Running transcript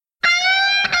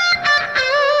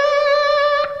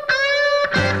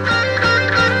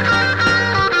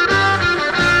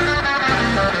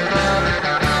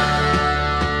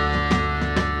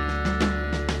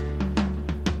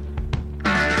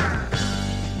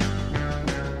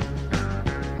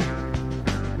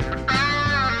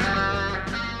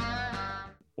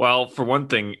Well, for one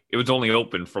thing, it was only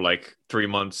open for like 3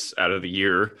 months out of the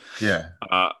year. Yeah.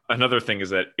 Another thing is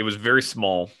that it was very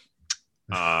small,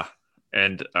 uh,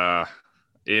 and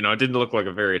it didn't look like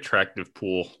a very attractive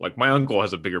pool. Like my uncle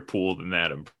has a bigger pool than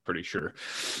that, I'm pretty sure.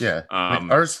 Yeah. I mean,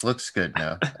 Um, ours looks good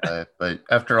now. But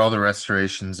after all the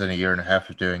restorations and a year and a half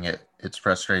of doing it, it's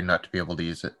frustrating not to be able to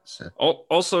use it. So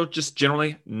Also, just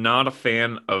generally not a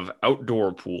fan of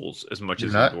outdoor pools as much you're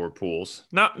as not? indoor pools.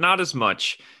 Not as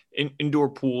much. Indoor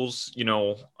pools,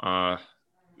 there's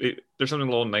something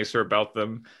a little nicer about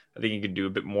them. I think you can do a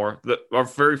bit more. Our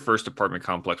very first apartment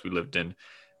complex we lived in,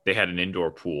 they had an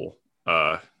indoor pool,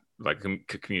 like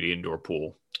a community indoor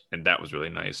pool, and that was really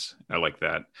nice. I like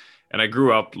that. And I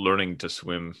grew up learning to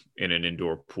swim in an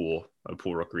indoor pool, a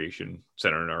pool recreation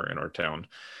center in our town,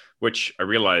 which I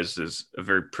realized is a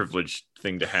very privileged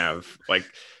thing to have. Like,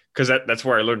 because that's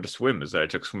where I learned to swim. Is that I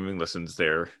took swimming lessons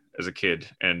there as a kid,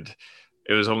 and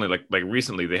it was only like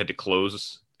recently they had to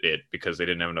close it because they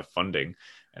didn't have enough funding,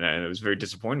 and it was very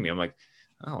disappointing me. I'm like,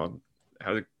 oh,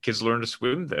 how do kids learn to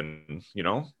swim then?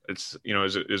 It's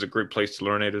a great place to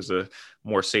learn it. Is a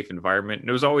more safe environment, and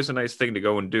it was always a nice thing to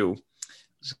go and do.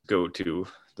 Just go to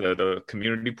the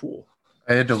community pool.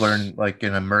 I had to learn like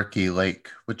in a murky lake,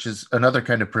 which is another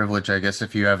kind of privilege, I guess,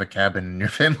 if you have a cabin in your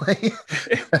family.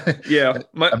 Yeah,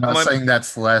 my I'm not my saying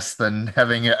that's less than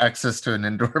having access to an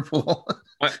indoor pool.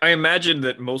 I imagine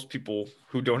that most people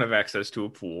who don't have access to a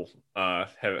pool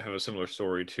have a similar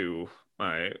story to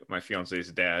my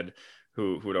fiance's dad,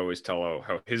 who would always tell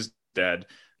how his dad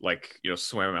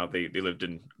swam out. They lived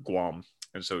in Guam,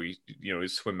 and so he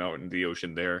swim out in the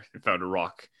ocean there and found a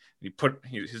rock.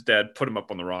 His dad put him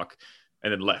up on the rock,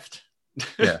 and then left,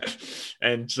 Yeah.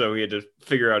 and so he had to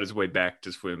figure out his way back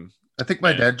to swim. I think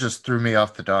my And dad just threw me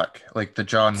off the dock, like the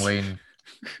John Wayne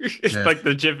it's like myth.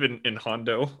 the GIF in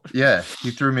Hondo. Yeah,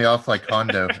 he threw me off like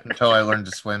Hondo until I learned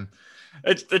to swim.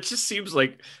 It just seems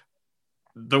like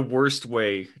the worst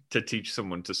way to teach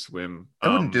someone to swim. I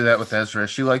wouldn't do that with Ezra.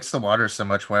 She likes the water so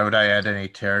much. Why would I add any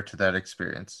terror to that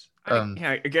experience?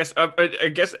 I guess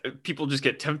people just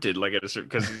get tempted, like at a certain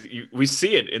because we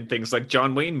see it in things like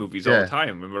John Wayne movies all the Yeah.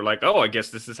 time, and we're like, oh, I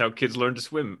guess this is how kids learn to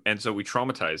swim, and so we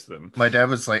traumatize them. My dad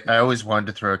was like, I always wanted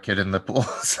to throw a kid in the pool.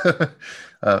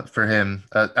 So, for him,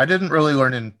 I didn't really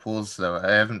learn in pools though. I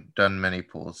haven't done many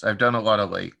pools. I've done a lot of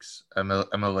lakes. I'm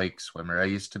a lake swimmer. I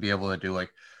used to be able to do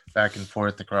like back and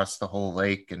forth across the whole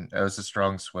lake, and I was a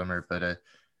strong swimmer. But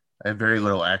I have very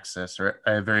little access, or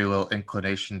I have very little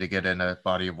inclination to get in a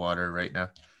body of water right now.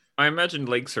 I imagine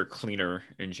lakes are cleaner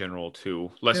in general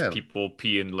too. Less Yeah, people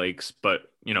pee in lakes,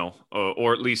 but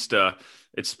or at least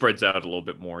it spreads out a little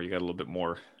bit more. You got a little bit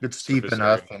more it's deep surface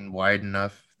area. enough and wide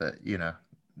enough that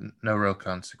no real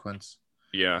consequence.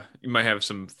 Yeah, you might have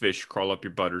some fish crawl up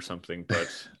your butt or something, but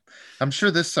I'm sure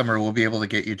this summer we'll be able to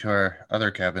get you to our other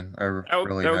cabin, our that would,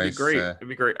 really that would be nice. great. It'd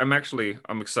be great. I'm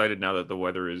excited now that the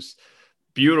weather is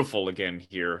beautiful again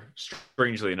here.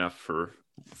 Strangely enough for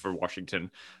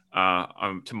Washington.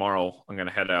 Tomorrow I'm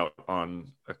gonna head out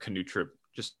on a canoe trip,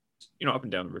 just up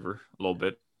and down the river a little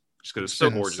bit, just because It's it's so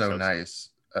been gorgeous so outside. nice.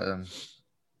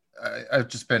 I've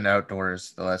just been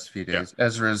outdoors the last few Yeah, days.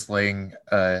 Ezra's laying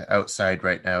outside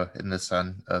right now in the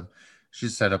sun.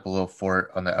 She's set up a little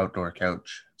fort on the outdoor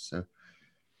couch, so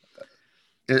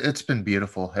it's been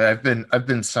beautiful. I've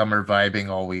been summer vibing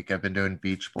all week. I've been doing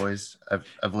Beach Boys.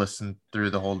 I've listened through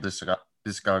the whole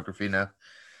discography now.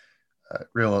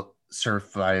 Real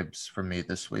surf vibes for me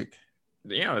this week.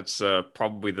 yeah. It's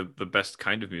probably the best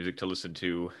kind of music to listen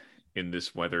to in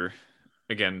this weather.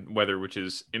 Again, weather which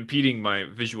is impeding my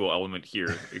visual element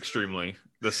here extremely.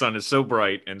 The sun is so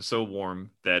bright and so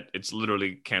warm that it's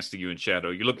literally casting you in shadow.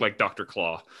 You look like Dr.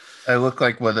 Claw. I look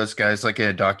like one of those guys like in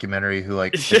a documentary who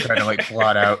like they try to like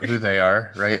blot out who they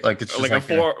are, right? Like it's just Like a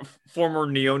like a former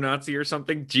neo-Nazi or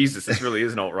something. Jesus, this really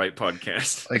is an alt-right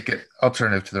podcast. like an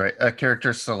alternative to the right a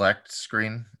character select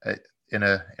screen in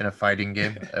a fighting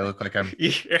game. I look like I'm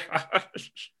Yeah.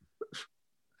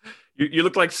 You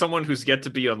look like someone who's yet to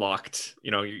be unlocked.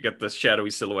 You get the shadowy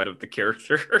silhouette of the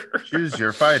character. choose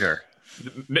your fighter.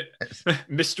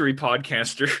 Mystery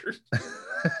podcaster.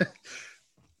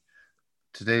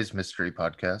 Today's mystery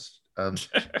podcast.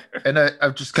 And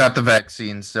I've just got the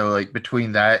vaccine, so like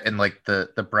between that and like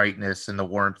the brightness and the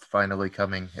warmth finally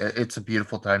coming, it's a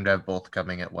beautiful time to have both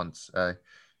coming at once.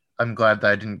 I'm glad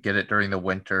that I didn't get it during the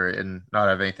winter and not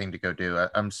have anything to go do.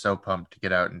 I'm so pumped to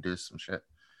get out and do some shit.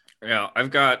 Yeah, I've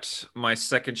got my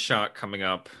second shot coming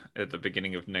up at the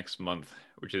beginning of next month,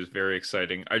 which is very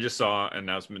exciting. I just saw an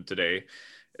announcement today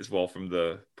as well from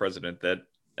the president that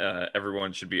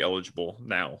everyone should be eligible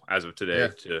now, as of today,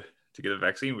 Yeah, to get a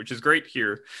vaccine, which is great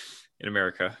here in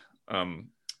America.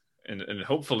 and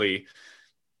hopefully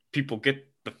people get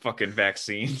the fucking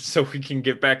vaccine so we can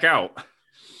get back out.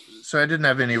 So I didn't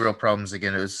have any real problems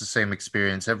again. It was the same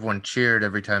experience. Everyone cheered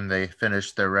every time they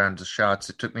finished their rounds of shots.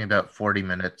 It took me about 40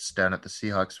 minutes down at the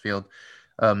Seahawks field.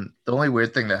 The only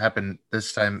weird thing that happened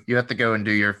this time, you have to go and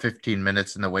do your 15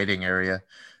 minutes in the waiting area.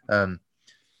 Um,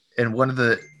 and one of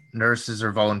the nurses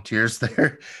or volunteers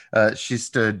there, she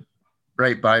stood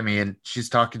right by me and she's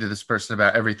talking to this person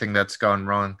about everything that's gone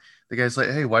wrong. The guy's like,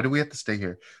 "Hey, why do we have to stay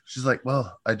here?" She's like,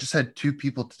 "Well, I just had two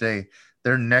people today.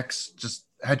 Their necks just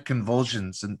had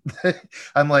convulsions." And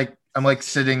I'm like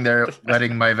sitting there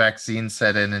letting my vaccine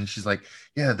set in. And she's like,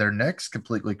 "Yeah, their necks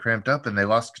completely cramped up and they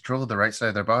lost control of the right side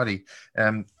of their body." And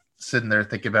I'm sitting there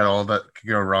thinking about all that could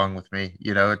go wrong with me.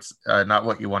 It's not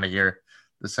what you want to hear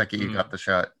the second you got the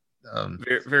shot.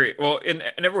 Very, very well, and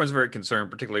everyone's very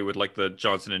concerned, particularly with like the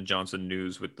Johnson and Johnson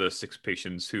news with the 6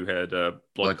 patients who had blood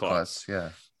Blood clots, clots, yeah.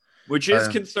 which is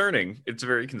concerning. It's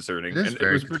very It concerning, is and it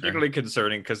very was concerning. particularly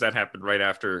concerning because that happened right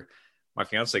after my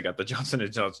fiance got the Johnson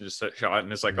and Johnson shot,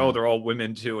 and it's like, oh, Mhm. they're all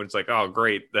women too, and it's like, oh,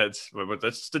 great, but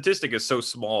that statistic is so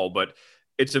small, but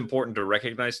it's important to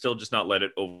recognize still, just not let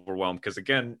it overwhelm, because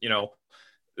again,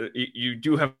 you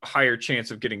do have a higher chance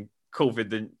of getting COVID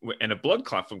than and a blood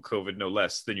clot from COVID, no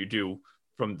less than you do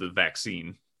from the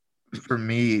vaccine. For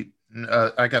me,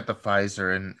 I got the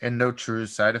Pfizer and no true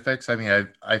side effects. I mean,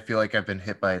 I feel like I've been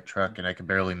hit by a truck and I can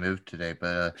barely move today,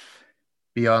 but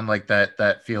beyond like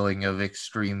that feeling of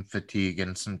extreme fatigue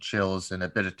and some chills and a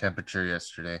bit of temperature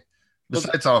yesterday. Well,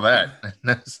 Besides all that,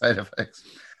 no side effects.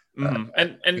 I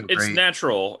and feel it's great.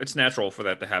 natural. It's natural for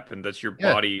that to happen. That's your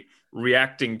Yeah, body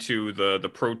reacting to the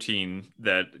protein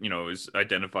that is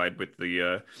identified with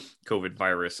the COVID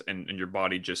virus, and your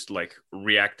body just like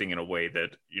reacting in a way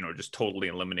that just totally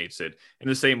eliminates it. In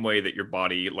the same way that your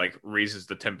body like raises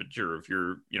the temperature of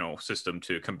your system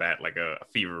to combat like a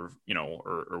fever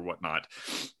or whatnot.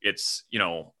 It's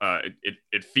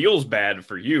it feels bad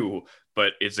for you,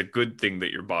 but it's a good thing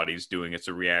that your body's doing. It's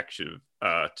a reaction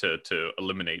to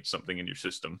eliminate something in your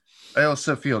system. I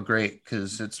also feel great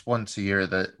because it's once a year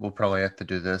that we'll probably have to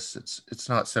do this. It's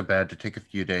not so bad to take a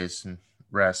few days and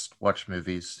rest, watch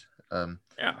movies,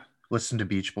 Yeah. listen to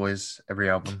Beach Boys,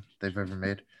 every album they've ever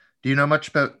made. Do you know much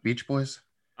about Beach Boys?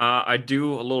 I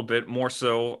do a little bit more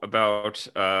so about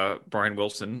Brian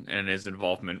Wilson and his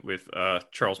involvement with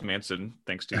Charles Manson,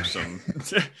 thanks to some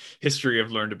history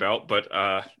I've learned about. But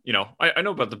I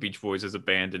know about the Beach Boys as a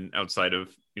band and outside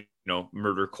of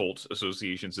murder cult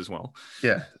associations as well.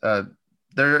 Yeah,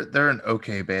 they're an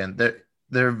okay band.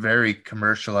 They're very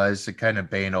commercialized and kind of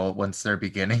banal once they're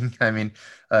beginning. I mean,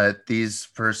 these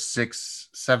first 6,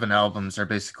 7 albums are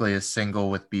basically a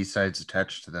single with B-sides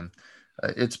attached to them.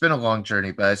 It's been a long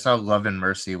journey, but I saw Love and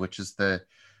Mercy, which is the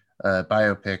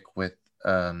biopic with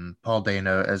Paul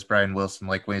Dano as Brian Wilson,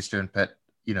 like when he's doing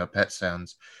Pet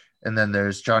Sounds. And then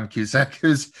there's John Cusack,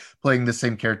 who's playing the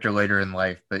same character later in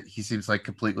life, but he seems like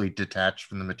completely detached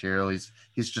from the material.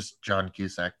 He's just John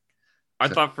Cusack. I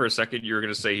So thought for a second you were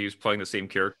going to say he was playing the same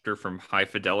character from High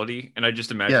Fidelity, and I just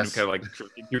imagined him kind yes, of like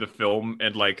drinking through the film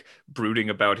and like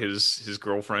brooding about his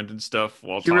girlfriend and stuff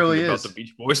while he talking really about the is.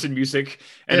 Beach Boys and music,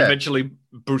 and Yeah, eventually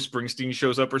Bruce Springsteen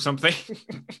shows up or something.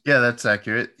 yeah, that's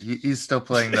accurate. He's still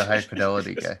playing the high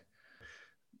fidelity guy.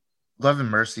 Love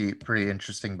and Mercy, pretty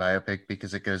interesting biopic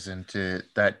because it goes into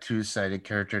that two-sided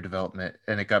character development,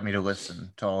 and it got me to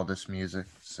listen to all this music.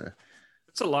 So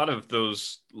It's a lot of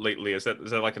those lately. Is that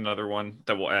like another one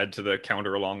that will add to the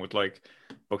counter along with like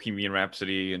Bohemian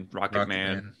Rhapsody and Rocket Rocket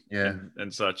Man Man, yeah.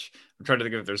 and such? I'm trying to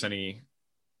think if there's any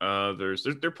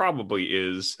there probably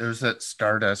is. There was that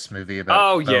Stardust movie about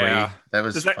Oh yeah. Bowie. That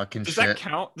was Does that fucking does that shit.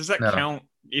 count? Does that No, count?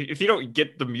 If you don't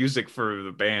get the music for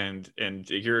the band and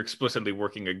you're explicitly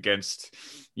working against,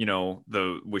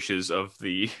 the wishes of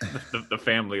the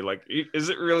family, like does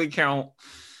it really count?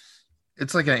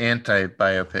 it's like an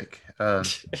anti-biopic.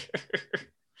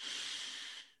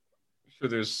 Sure,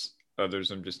 there's others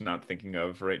I'm just not thinking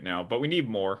of right now, but we need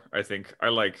more. I think I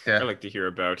like I Yeah, like to hear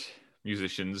about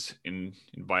musicians in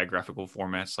biographical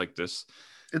formats like this.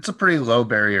 it's a pretty low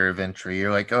barrier of entry.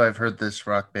 You're like, oh, I've heard this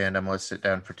rock band. I'm gonna sit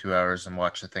down for 2 hours and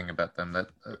watch a thing about them.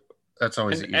 That's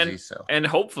always and easy. and So and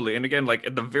hopefully, and again, like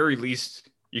at the very least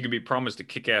you can be promised a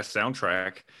kick-ass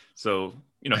soundtrack, so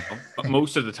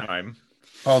most of the time.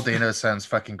 Paul Dano sounds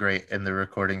fucking great in the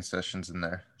recording sessions in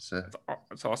there. So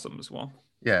That's awesome as well.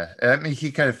 yeah, I mean,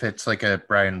 he kind of fits like a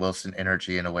Brian Wilson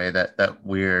energy in a way that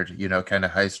weird, kind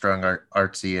of high strung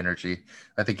artsy energy.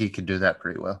 I think he can do that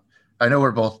pretty well. I know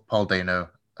we're both Paul Dano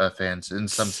fans in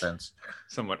some sense,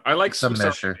 Somewhat I like some Swiss Army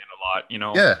measure. Man lot. You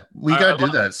know, Yeah, we I gotta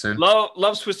do that soon.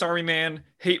 love Swiss Army Man,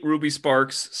 hate Ruby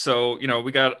Sparks. So you know,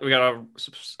 we got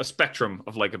a spectrum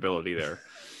of likability there.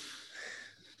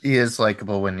 He is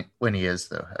likable when he is,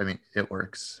 though. I mean, it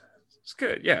works. It's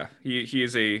good. Yeah, he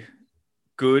is a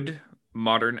good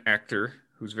modern actor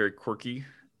who's very quirky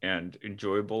and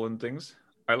enjoyable in things.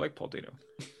 I like Paul Dano.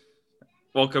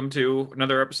 Welcome to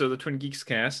another episode of the Twin Geeks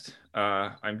cast.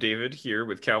 I'm David here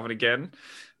with Calvin again,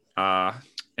 uh,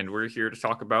 and we're here to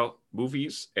talk about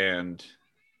movies and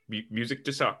music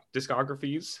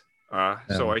discographies.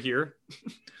 So Um, I hear.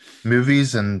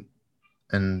 Movies and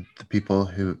the people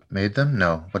who made them.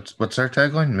 No, what's our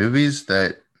tagline? Movies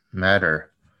that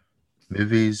matter.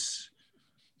 Movies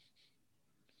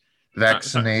It's not.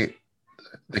 vaccinate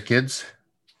the kids.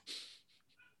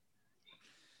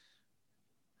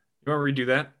 You want to redo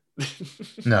that?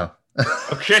 No.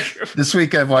 Okay. This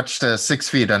week I've watched 6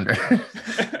 Feet Under.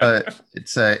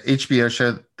 It's a HBO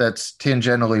show that's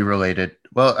tangentially related.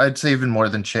 Well, I'd say even more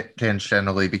than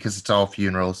tangentially because it's all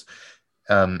funerals,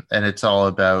 and it's all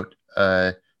about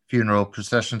funeral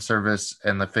procession service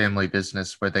and the family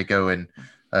business where they go and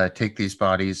take these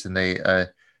bodies and they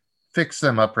fix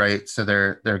them upright so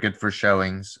they're good for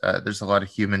showings. There's a lot of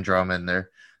human drama in there.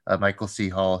 Michael C.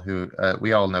 Hall, who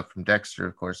we all know from Dexter,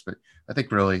 of course, but I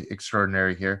think really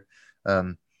extraordinary here.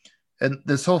 Um, and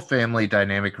this whole family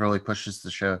dynamic really pushes the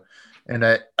show. And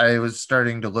I was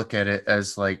starting to look at it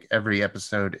as like every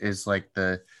episode is like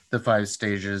the 5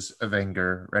 stages of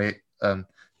anger, right?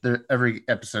 Every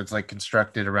episode's like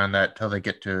constructed around that till they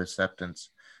get to acceptance.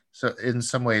 So in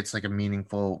some way, it's like a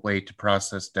meaningful way to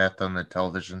process death on the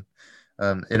television,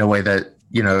 in a way that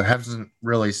hasn't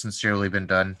really sincerely been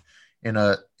done in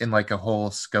like a whole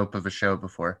scope of a show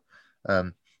before.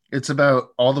 Um, it's about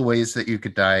all the ways that you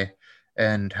could die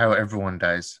and how everyone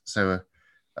dies. So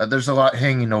there's a lot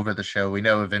hanging over the show. We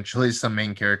know eventually some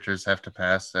main characters have to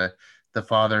pass. The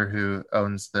father who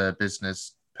owns the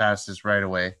business passes right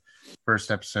away.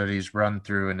 First episode, he's run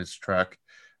through in his truck.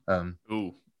 Um,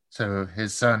 Ooh. so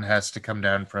his son has to come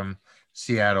down from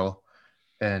Seattle,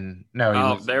 and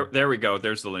Oh, there we go.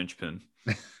 There's the linchpin.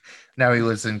 now he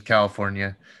lives in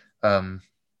California. Um,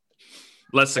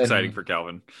 Less exciting and for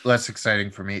Calvin. less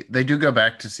exciting for me. They do go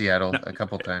back to Seattle No, a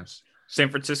couple times. San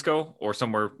Francisco or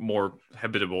somewhere more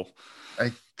habitable.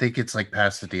 I think it's like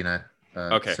Pasadena,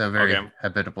 Okay. so Okay. very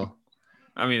habitable.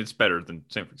 I mean, it's better than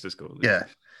San Francisco at least. Yeah,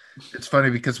 it's funny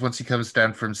because once he comes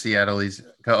down from Seattle, he's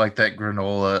got like that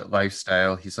granola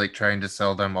lifestyle. He's like trying to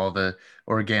sell them all the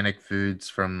organic foods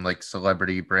from like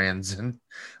celebrity brands and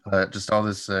just all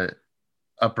this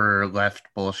upper left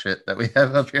bullshit that we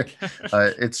have up here.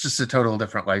 It's just a total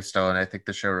different lifestyle, and I think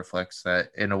the show reflects that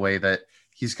in a way that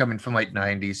he's coming from like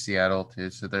 '90s Seattle too.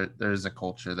 So there's a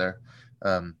culture there,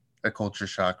 a culture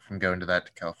shock from going to that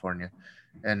to California,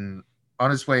 and on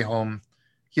his way home,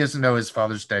 he doesn't know his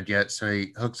father's dead yet, so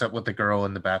he hooks up with the girl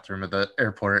in the bathroom of the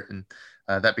airport, and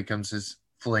that becomes his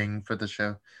fling for the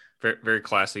show. Very, very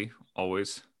classy,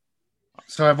 always.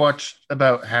 So I've watched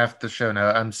about half the show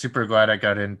now. I'm super glad I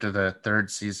got into the third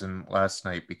season last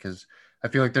night because I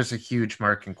feel like there's a huge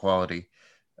mark in quality,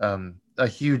 a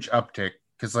huge uptick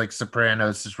because like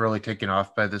Sopranos is really taking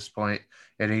off by this point,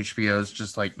 and HBO is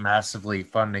just like massively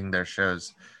funding their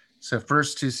shows. So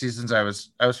first 2 seasons I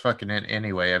was fucking in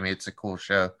anyway. I mean it's a cool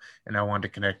show, and I wanted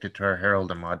to connect it to our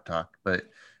Harold and Maude talk, but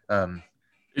um,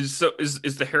 Is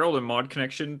the Harold and Maude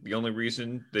connection the only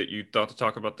reason that you thought to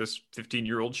talk about this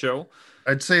 15-year-old show?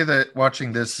 I'd say that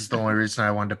watching this is the only reason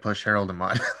I wanted to push Harold and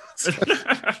Maude. So,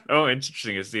 Oh,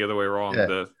 interesting. It's the other way around.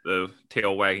 yeah. The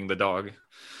tail wagging the dog.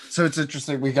 So it's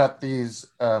interesting. We got these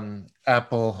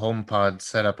Apple HomePods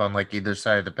set up on like either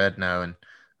side of the bed now, and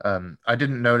I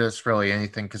didn't notice really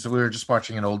anything because we were just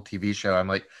watching an old TV show. I'm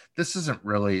like, this isn't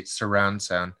really surround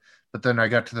sound. But then I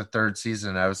got to the third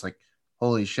season, and I was like,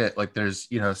 holy shit! Like there's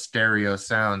stereo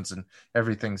sounds and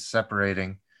everything's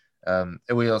separating. And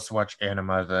we also watched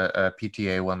Anima, the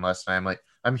PTA one last night. I'm like,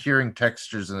 I'm hearing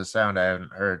textures in the sound I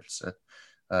haven't heard. So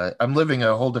I'm living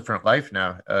a whole different life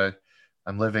now.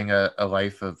 I'm living a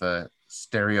life of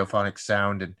stereophonic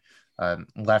sound and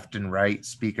left and right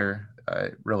speaker.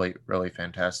 Really, really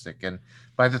fantastic. And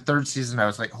by the third season, I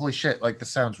was like, holy shit, like the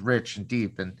sound's rich and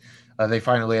deep. And they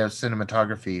finally have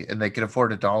cinematography and they can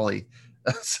afford a dolly.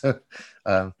 So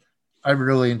um, I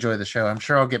really enjoy the show. I'm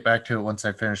sure I'll get back to it once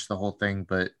I finish the whole thing,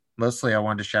 but mostly I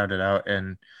wanted to shout it out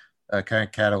and kind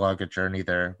of catalog a journey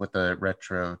there with a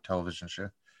retro television show.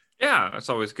 Yeah, that's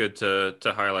always good to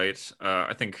highlight.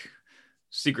 I think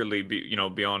secretly,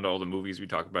 beyond all the movies we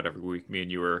talk about every week, me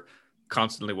and you are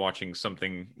constantly watching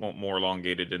something more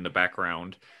elongated in the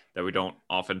background that we don't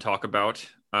often talk about.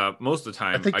 Most of the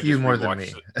I time, I think you just more than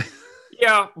rewatch me.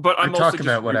 Yeah, but Or I'm mostly talk just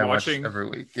about what I watch rewatching. every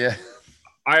week. Yeah.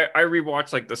 I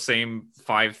rewatch like the same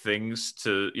five things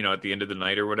to at the end of the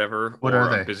night or whatever, What are or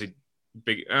I'm they? busy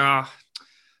big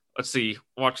let's see,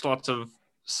 watch lots of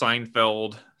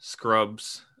Seinfeld,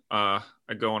 Scrubs. I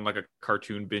go on like a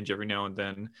cartoon binge every now and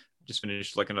then. Just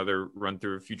finished like another run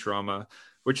through of Futurama,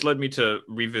 which led me to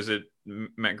revisit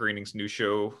Matt Groening's new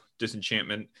show,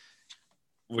 Disenchantment,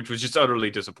 which was just utterly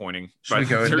disappointing Should by we the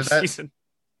go into third that? season.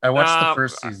 I watched the Uh,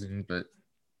 first season, but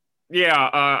yeah,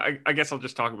 I guess I'll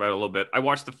just talk about it a little bit. I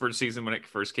watched the first season when it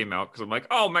first came out because I'm like,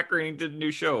 oh, Matt Groening did a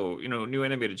new show, new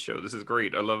animated show. This is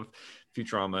great. I love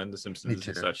Futurama and The me Simpsons and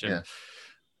too. such, Yeah.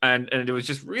 and it was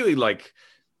just really like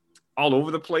all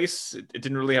over the place. It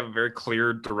didn't really have a very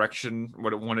clear direction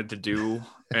what it wanted to do,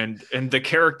 and the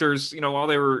characters, while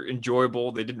they were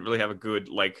enjoyable, they didn't really have a good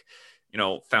like,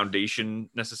 foundation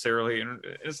necessarily. And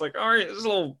it's like, all right, it's a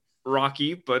little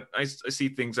rocky, but I see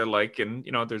things I like, and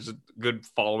there's a good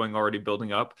following already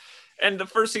building up. And the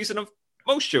first season of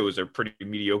most shows are pretty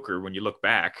mediocre when you look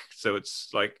back, so it's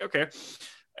like, okay.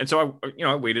 And so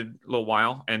I waited a little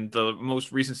while, and the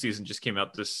most recent season just came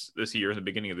out this year, in the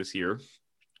beginning of this year.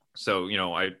 So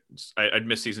I'd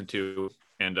missed season 2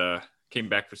 and came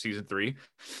back for season 3.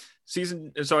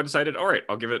 And so I decided, all right,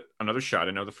 I'll give it another shot.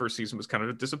 I know the first season was kind of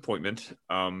a disappointment,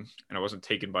 and I wasn't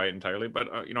taken by it entirely, but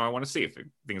I want to see if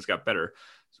things got better.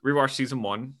 So rewatched season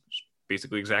 1,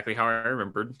 basically exactly how I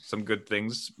remembered. Some good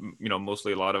things,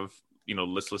 mostly a lot of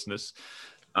listlessness.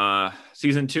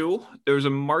 Season 2, there was a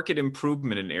marked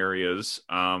improvement in areas,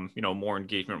 more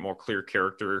engagement, more clear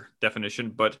character definition,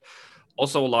 but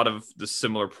also a lot of the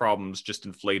similar problems just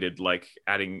inflated, like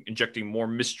injecting more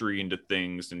mystery into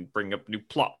things and bringing up new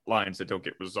plot lines that don't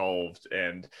get resolved,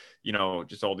 and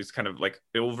just all these kind of like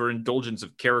overindulgence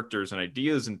of characters and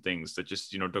ideas and things that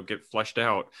just don't get fleshed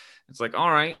out. It's like,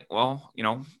 all right, well,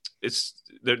 it's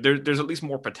there's at least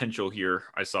more potential here,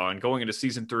 I saw. And going into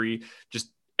season 3,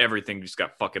 just everything just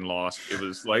got fucking lost. It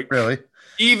was like Really?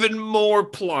 even more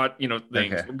plot, things.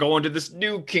 Okay. We're going to this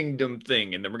new kingdom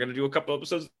thing, and then we're going to do a couple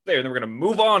episodes there, and then we're going to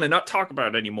move on and not talk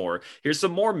about it anymore. Here's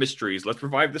some more mysteries. Let's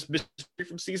revive this mystery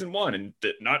from season 1 and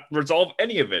not resolve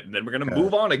any of it, and then we're going to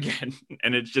move on again.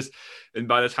 And it's just, and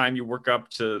by the time you work up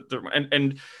to the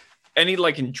and any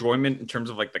like enjoyment in terms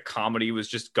of like the comedy was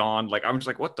just gone. Like I'm just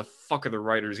like, what the fuck are the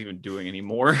writers even doing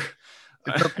anymore?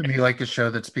 It felt to me like a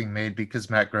show that's being made because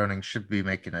Matt Groening should be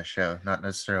making a show, not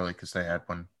necessarily because they had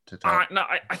one to tell. No,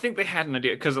 I think they had an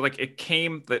idea because like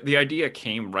the idea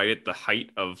came right at the height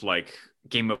of like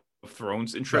Game of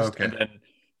Thrones Oh, interest, okay. and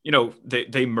then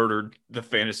they murdered the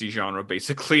fantasy genre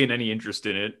basically and any interest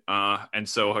in it. And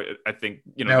so I think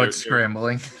Now it's they're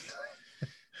scrambling.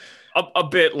 a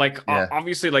bit like Yeah.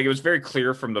 obviously like it was very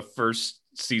clear from the first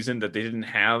season that they didn't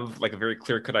have like a very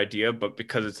clear cut idea, but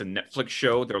because it's a Netflix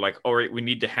show, they're like, all right, we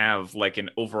need to have like an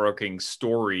overarching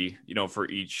story, for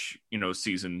each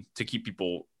season to keep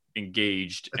people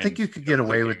engaged I think and you could get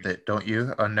away clicking. with it, don't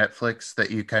you, on Netflix,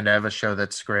 that you kind of have a show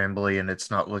that's scrambly and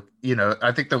it's not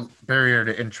I think the barrier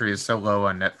to entry is so low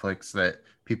on Netflix that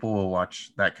people will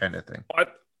watch that kind of thing.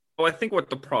 Well, I think what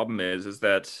the problem is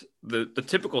that the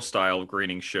typical style of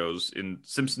grading shows in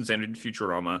Simpsons and in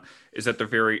Futurama is that they're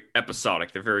very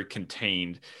episodic, they're very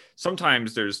contained.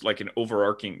 Sometimes there's like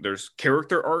there's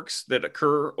character arcs that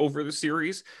occur over the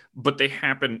series, but they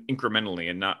happen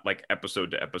incrementally and not like episode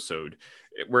to episode.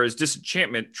 Whereas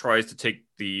Disenchantment tries to take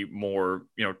the more,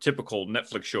 typical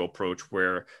Netflix show approach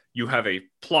where you have a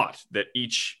plot that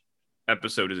each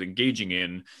episode is engaging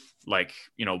in, like,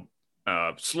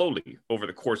 slowly over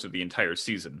the course of the entire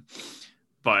season.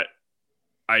 But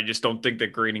I just don't think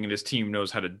that Grading and his team knows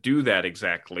how to do that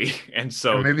exactly. And Or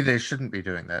so, maybe they shouldn't be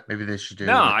doing that. Maybe they should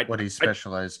no, do what he's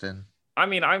specialized in. I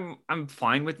mean, I'm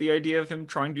fine with the idea of him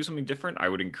trying to do something different. I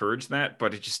would encourage that,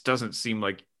 but it just doesn't seem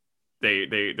like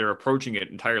they're approaching it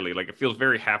entirely. Like it feels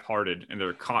very half-hearted, and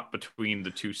they're caught between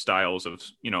the two styles of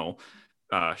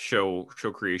show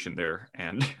creation there.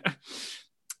 And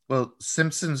Well,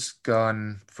 Simpsons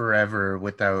gone forever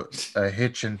without a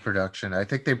hitch in production. I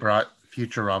think they brought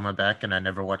Futurama back, and I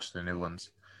never watched the new ones.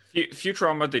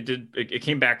 Futurama, they did it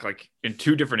came back like in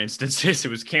two different instances. It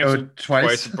was Oh, canceled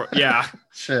twice. twice? Yeah.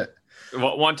 Shit.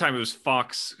 One time it was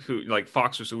Fox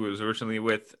Fox was who it was originally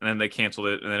with, and then they canceled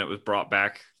it, and then it was brought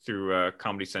back through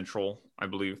Comedy Central, I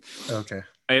believe. Okay.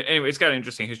 Anyway, it's got an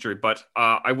interesting history, but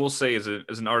I will say, as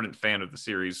an ardent fan of the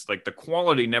series, like the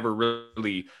quality never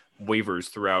really wavers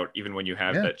throughout, even when you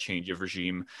have Yeah. that change of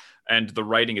regime, and the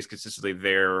writing is consistently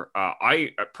there.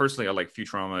 I personally, I like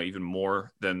Futurama even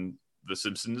more than The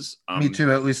Simpsons. Me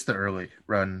too, at least the early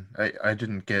run. I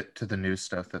didn't get to the new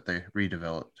stuff that they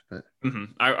redeveloped, but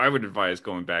I would advise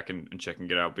going back and checking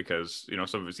it out because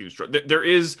some of it's even there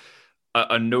is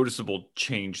a noticeable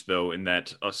change though in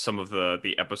that some of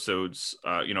the episodes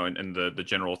and the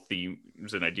general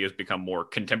themes and ideas become more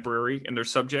contemporary in their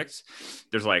subjects.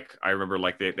 There's like I remember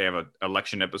like they have an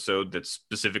election episode that's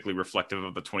specifically reflective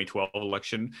of the 2012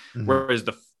 election, mhm. whereas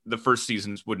the first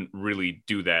seasons wouldn't really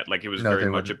do that. Like it was No, very they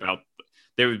much wouldn't. about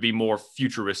they would be more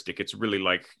futuristic. It's really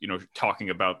like talking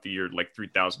about the year like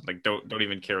 3000. Like don't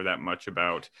even care that much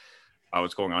about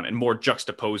what's going on, and more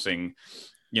juxtaposing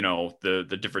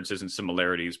the differences and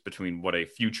similarities between what a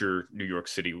future New York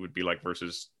City would be like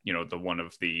versus the one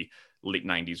of the late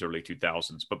 90s, early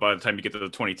 2000s. But by the time you get to the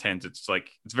 2010s, it's like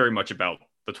it's very much about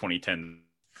the 2010s.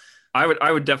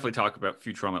 I would definitely talk about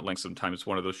Futurama at length sometime. It's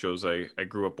one of those shows I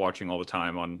grew up watching all the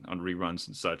time on reruns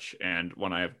and such, and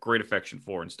one I have great affection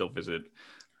for and still visit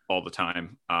all the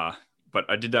time. But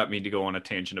I did not mean to go on a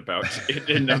tangent about it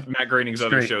in Matt Groening's It's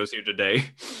other great. shows here today.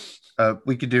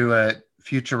 We could do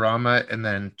Futurama and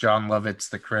then John Lovett's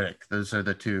The Critic. Those are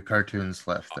the two cartoons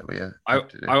left that we I, have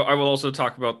to do. I will also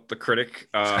talk about the critic,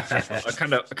 a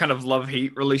kind of love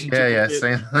hate Yeah, relationship yeah, with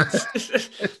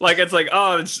it. same. Like it's like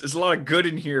it's a lot of good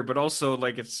in here, but also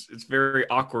like it's very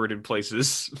awkward in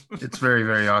places. It's very,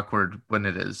 very awkward when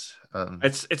it is.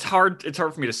 It's hard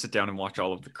for me to sit down and watch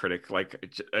all of the critic.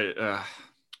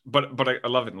 But I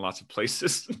love it in lots of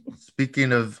places.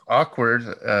 Speaking of awkward,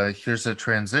 here's a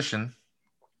transition.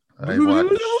 I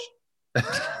watch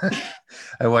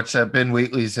I watched Ben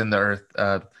Wheatley's In the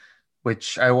Earth,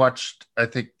 which I watched I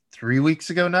think 3 weeks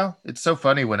ago now. It's so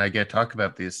funny when I get to talk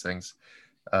about these things,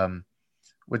 um,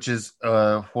 which is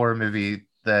a horror movie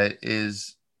that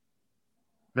is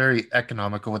very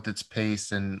economical with its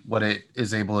pace and what it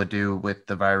is able to do with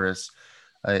the virus.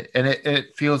 And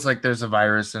it feels like there's a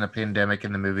virus and a pandemic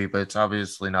in the movie, but it's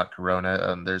obviously not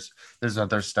Corona. There's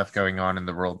other stuff going on in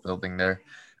the world building there.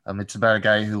 It's about a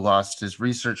guy who lost his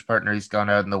research partner. He's gone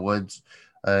out in the woods,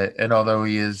 and although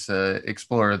he is an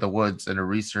explorer of the woods and a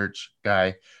research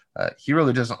guy, he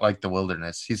really doesn't like the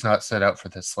wilderness. He's not set out for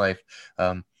this life.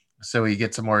 So he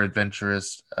gets a more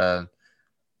adventurous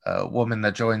woman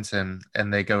that joins him,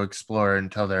 and they go explore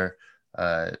until they're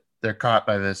caught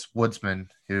by this woodsman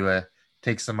who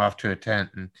takes them off to a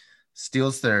tent and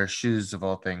steals their shoes of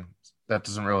all things. That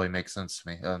doesn't really make sense to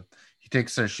me. He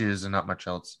takes their shoes and not much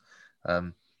else.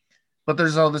 Um, but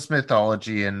there's all this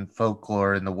mythology and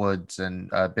folklore in the woods, and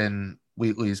Ben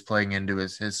Wheatley's playing into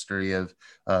his history of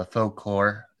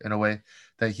folklore in a way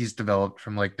that he's developed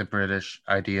from like the British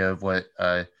idea of what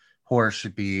horror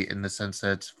should be, in the sense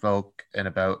that it's folk and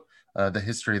about the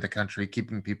history of the country,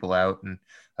 keeping people out, and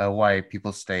why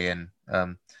people stay in.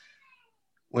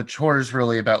 Which horror is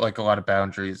really about like a lot of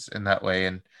boundaries in that way,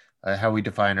 and how we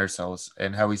define ourselves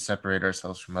and how we separate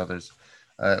ourselves from others,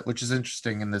 which is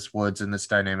interesting in this woods and this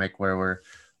dynamic where we're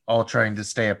all trying to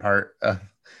stay apart,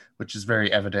 which is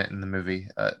very evident in the movie.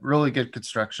 Really good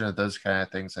construction of those kind of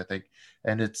things, I think,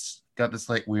 and it's got this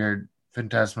like weird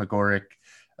phantasmagoric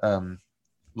um,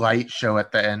 light show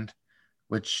at the end,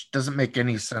 which doesn't make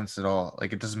any sense at all.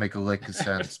 Like it doesn't make a lick of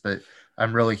sense, but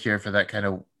I'm really here for that kind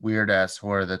of weird ass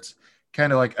horror that's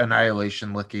kind of like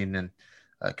Annihilation looking, and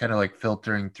kind of like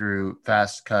filtering through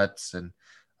fast cuts and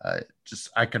just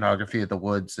iconography of the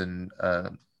woods and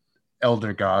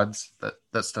elder gods.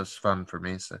 That stuff's fun for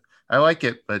me. So I like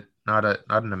it, but not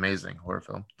an amazing horror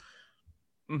film.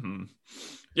 Hmm.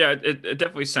 Yeah, it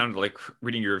definitely sounded like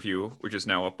reading your review, which is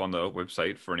now up on the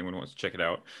website for anyone who wants to check it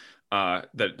out.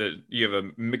 That you have a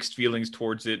mixed feelings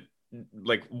towards it,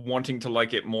 like wanting to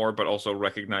like it more, but also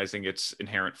recognizing its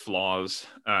inherent flaws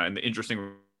and the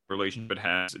interesting relationship it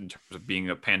has in terms of being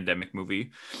a pandemic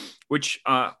movie, which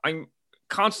I'm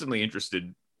constantly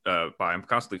interested by. I'm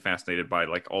constantly fascinated by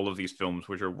like all of these films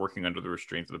which are working under the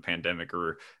restraints of the pandemic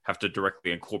or have to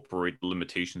directly incorporate the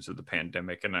limitations of the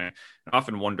pandemic. And I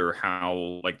often wonder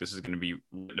how like this is going to be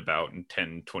written about in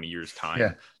 10, 20 years Yeah,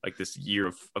 time, like this year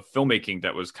of filmmaking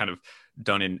that was kind of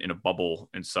done in a bubble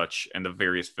and such, and the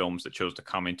various films that chose to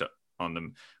comment on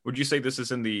them. Would you say this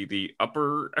is in the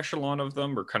upper echelon of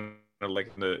them, or kind of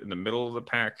like in the middle of the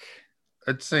pack?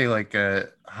 I'd say like a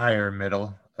higher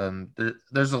middle.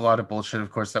 There's a lot of bullshit, of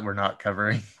course, that we're not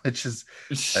covering, which is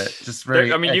just I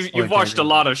very mean, you've watched a exploitative.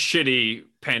 lot of shitty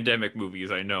pandemic movies,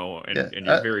 I know, Yeah, and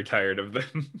you're very tired of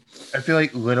them. I feel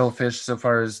like Little Fish so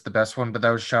far is the best one, but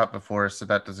that was shot before, so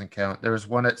that doesn't count. There was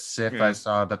one at SIF I Yeah,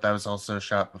 saw, but that was also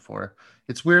shot before.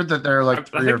 It's weird that there are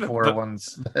like I three or think four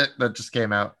ones that just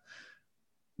came out.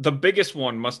 the biggest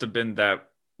one must have been that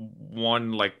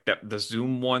one like that the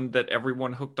Zoom one that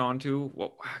everyone hooked onto.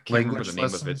 Well, I can't remember the Language name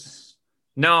of it. lessons.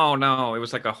 No, it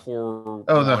was like a horror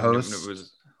Oh, the one. It host.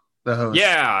 was The host.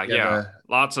 yeah, Yeah, yeah.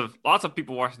 Lots of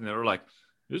people watching it were like,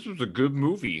 "This was a good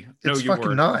movie." No, it's you fucking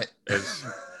weren't. not. As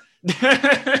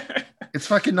It's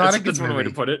fucking not a good that's one way to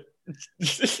movie. put it.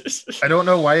 I don't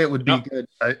know why it would be No, good.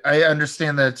 I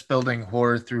understand that it's building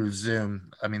horror through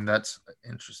Zoom. I mean, that's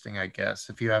interesting, I guess.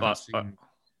 If you haven't lot, seen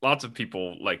lots of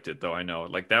people liked it though. I know.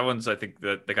 Like that one's, I think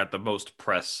that they got the most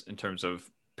press in terms of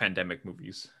pandemic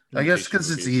movies, I guess limitation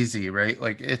because it's movies. easy, right?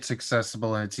 Like it's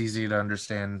accessible and it's easy to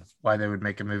understand why they would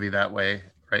make a movie that way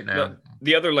right now.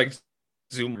 The other like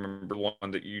Zoom, remember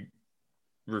one that you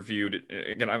reviewed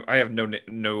again. I have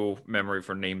no memory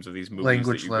for names of these movies that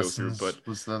Language you go through, but lessons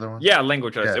was the other one. yeah,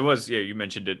 language arts. Yeah. It was, yeah. You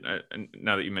mentioned it, and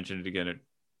now that you mentioned it again, it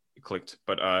clicked.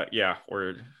 But yeah,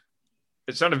 or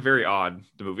it sounded very odd.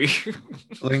 The movie,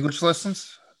 Language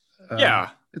lessons? yeah,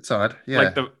 It's odd. like Yeah.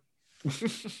 the.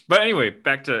 But anyway,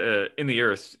 back to in the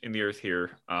earth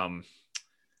here.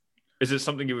 Is it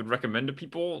something you would recommend to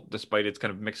people, despite its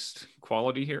kind of mixed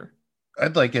quality here?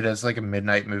 I'd like it as like a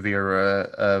midnight movie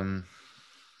or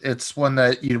it's one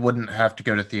that you wouldn't have to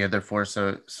go to theater for.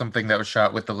 So something that was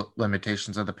shot with the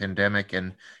limitations of the pandemic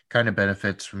and kind of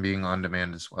benefits from being on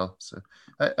demand as well. So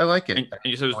I like it. And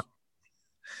you said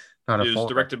Not a it was full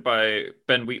directed by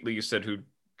Ben Wheatley. You said who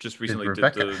just did recently did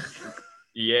Rebecca. the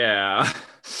yeah,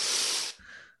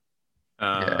 Yeah.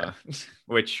 uh,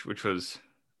 which was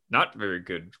not very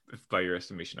good by your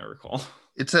estimation, I recall.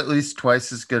 It's at least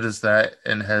twice as good as that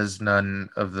and has none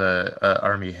of the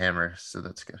Army Hammer. So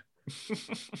that's good.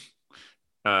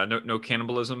 No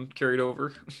cannibalism carried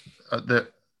over. The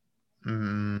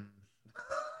mm,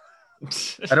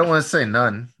 I don't want to say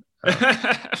none,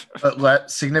 but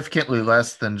significantly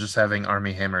less than just having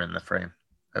Army Hammer in the frame,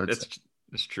 I would say.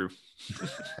 That's true.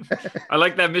 I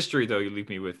like that mystery though. You leave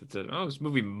me with it. Oh, this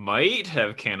movie might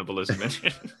have cannibalism in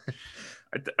it.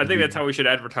 I think that's how we should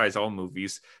advertise all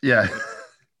movies. Yeah.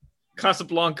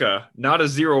 Casablanca, not a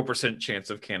 0% chance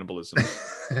of cannibalism.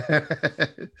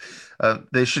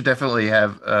 They should definitely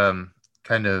have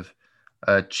kind of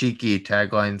cheeky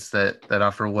taglines that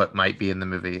offer what might be in the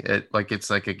movie. It's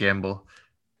like a gamble,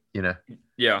 you know.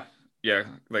 Yeah, yeah.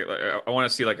 Like I want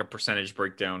to see like a percentage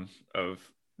breakdown of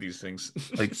these things.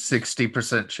 Like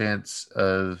 60% chance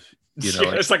of, Yeah,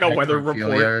 like it's like a weather report.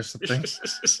 necrophilia or something.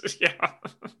 Yeah,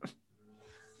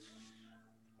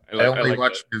 I I only like that.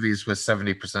 watch movies with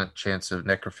 70% chance of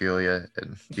necrophilia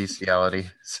and bestiality.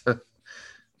 So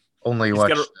only You just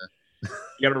watch gotta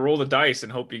you gotta roll the dice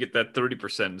and hope you get that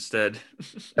 30% instead.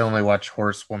 I only watch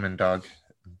horse, woman, dog.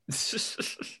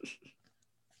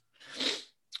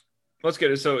 Let's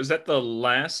get it. So, is that the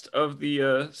last of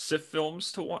the SIF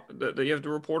films that you have to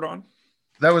report on?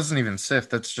 That wasn't even SIF.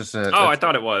 That's just a Oh, I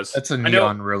thought it was. that's a I know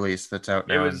neon release that's out it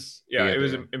now in was. Yeah, it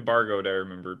was theater. embargoed. I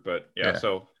remember, but yeah. Yeah.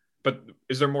 So, but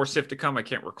is there more SIF to come? I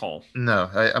can't recall. No,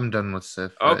 I'm done with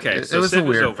SIF. Okay, It so was a SIF is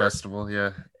weird over. festival.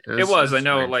 Yeah, It it was. I was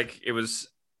know. strange. Like it was.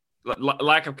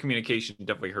 Lack of communication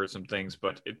definitely hurt some things,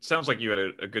 but it sounds like you had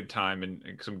a good time and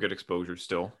some good exposure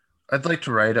still. I'd like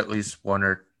to write at least one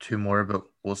or two more, but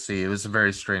we'll see. It was a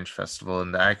very strange festival,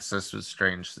 and the access was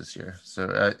strange this year.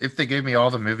 So if they gave me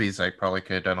all the movies, I probably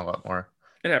could have done a lot more.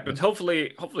 It happens.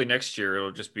 Hopefully next year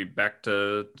it'll just be back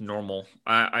to normal.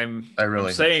 I I'm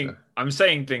really hope so.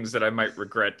 saying things that I might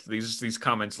regret. These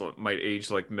comments might age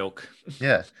like milk.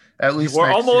 Yeah, at least We're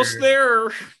next almost year.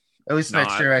 there. At least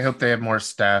next Not. year, I hope they have more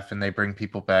staff and they bring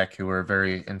people back who are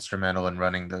very instrumental in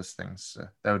running those things. So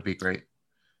that would be great.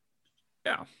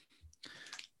 Yeah.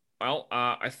 Well,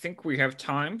 I think we have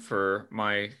time for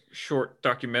my short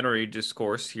documentary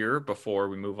discourse here before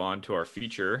we move on to our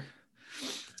feature.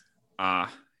 Uh,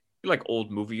 you like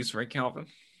old movies, right, Calvin?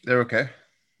 They're okay.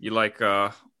 You like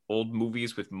old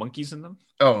movies with monkeys in them?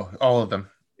 Oh, all of them.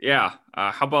 Yeah.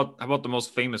 How about the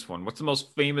most famous one? What's the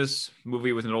most famous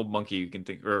movie with an old monkey you can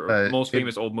think, or Uh, most it,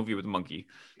 famous old movie with a monkey?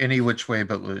 any which way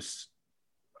but loose.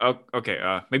 Oh,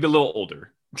 okay. Maybe a little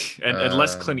older and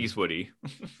less Clint Um, Eastwoody.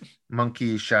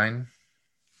 Monkey Shine.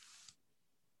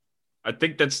 I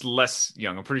think that's less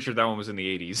young. I'm pretty sure that one was in the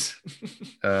 80s.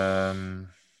 Um,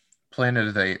 Planet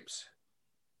of the Apes.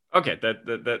 Okay,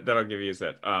 that I'll give you is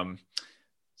that.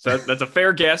 So that's a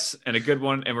fair guess and a good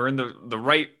one, and we're in the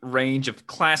right range of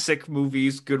classic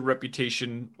movies, good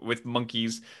reputation with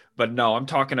monkeys. But no, I'm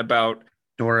talking about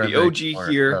Dora the the OG Explorer.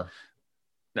 here.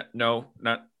 Oh, No,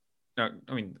 not no.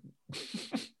 I mean,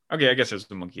 okay, I guess there's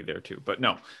the monkey there too, but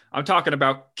no, I'm talking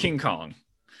about King Kong.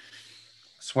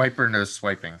 Swiper no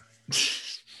swiping.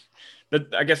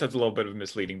 That I guess that's a little bit of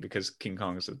misleading because King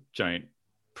Kong is a giant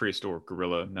prehistoric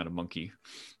gorilla, not a monkey.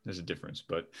 There's a difference,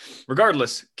 but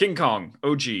regardless, King Kong,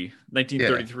 OG, Yeah.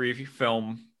 1933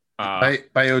 film. By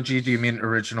OG, do you mean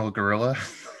original gorilla?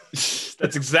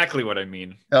 That's exactly what I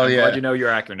mean. Hell I'm glad yeah. you know your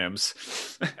acronyms.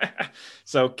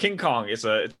 So King Kong is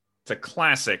a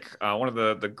classic, one of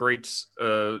the great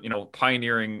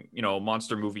pioneering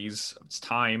monster movies of its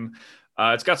time.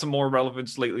 It's got some more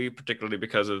relevance lately, particularly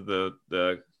because of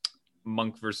the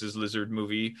monk versus lizard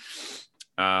movie,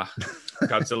 uh,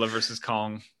 Godzilla versus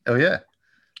Kong. Oh yeah.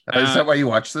 Is Uh, that why you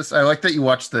watch this? I like that you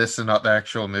watch this and not the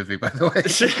actual movie, by the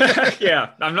way.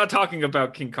 yeah, I'm not talking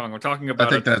about King Kong. We're talking I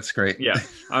about think that's great. yeah,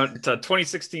 it's a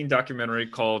 2016 documentary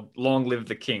called "Long Live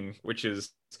the King," which is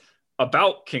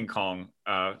about King Kong,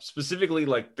 specifically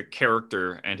like the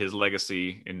character and his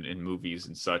legacy in movies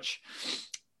and such.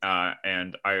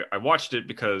 And I watched it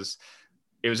because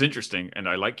it was interesting, and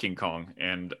I like King Kong,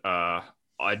 and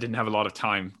I didn't have a lot of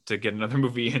time to get another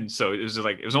movie in, so it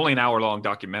was only an hour long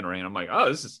documentary, and I'm like, oh,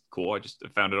 this is cool. I just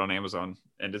found it on Amazon,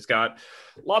 and it's got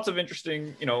lots of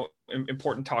interesting,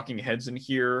 important talking heads in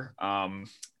here.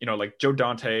 Like Joe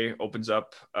Dante opens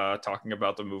up talking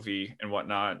about the movie and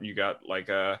whatnot. And you got like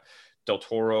Del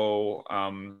Toro,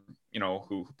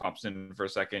 who pops in for a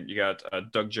second. You got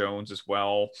Doug Jones as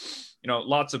well.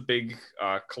 Lots of big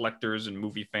collectors and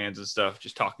movie fans and stuff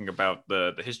just talking about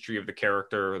the history of the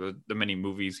character, the many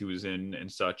movies he was in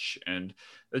and such, and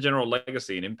the general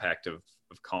legacy and impact of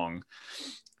Kong.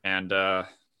 And while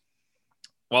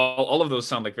all of those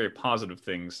sound like very positive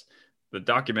things, the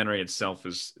documentary itself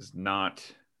is not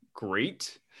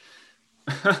great.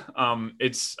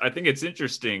 I think it's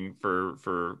interesting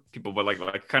for people, but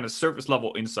like kind of surface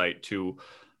level insight to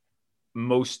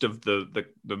most of the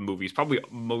movies, probably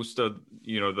most of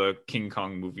the King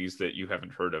Kong movies that you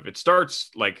haven't heard of. It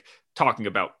starts like talking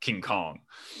about King Kong,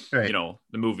 Right.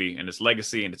 the movie and its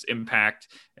legacy and its impact,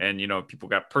 and people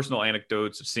got personal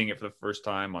anecdotes of seeing it for the first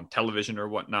time on television or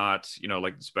whatnot,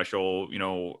 like the special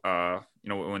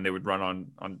when they would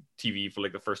run on TV for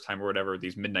like the first time or whatever,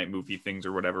 these midnight movie things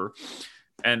or whatever.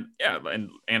 And yeah, and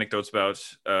anecdotes about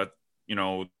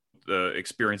the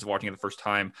experience of watching it the first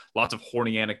time. Lots of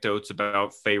horny anecdotes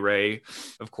about Fay Ray,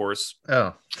 of course.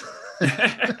 Oh.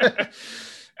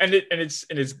 and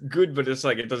it's good, but it's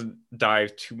like it doesn't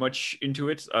dive too much into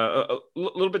it. A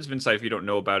little bits of insight if you don't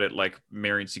know about it, like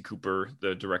Marion C. Cooper,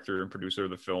 the director and producer of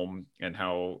the film, and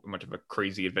how much of a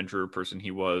crazy adventurer person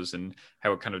he was, and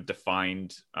how it kind of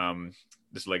defined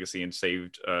this legacy and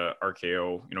saved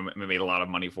RKO. Made a lot of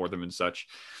money for them and such.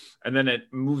 And then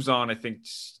it moves on, I think,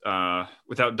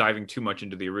 without diving too much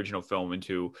into the original film,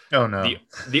 into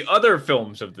the other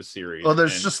films of the series. Well,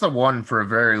 there's just the one for a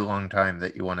very long time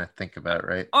that you want to think about,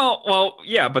 right? Oh, well,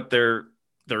 yeah, but there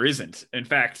isn't. In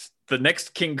fact, the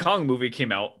next King Kong movie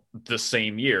came out the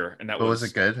same year, and was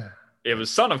it good? It was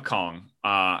Son of Kong,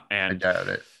 and I doubt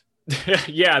it.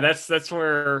 Yeah, that's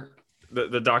where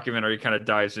the documentary kind of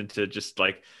dives into just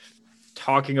like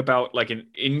talking about like an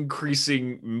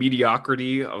increasing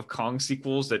mediocrity of Kong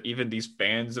sequels that even these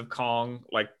fans of Kong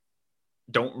like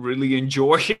don't really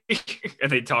enjoy.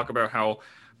 And they talk about how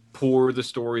poor the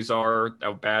stories are,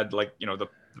 how bad like the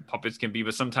puppets can be,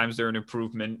 but sometimes they're an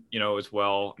improvement as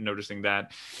well, noticing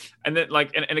that. And then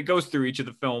like and it goes through each of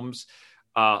the films.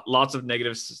 Lots of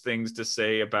negative things to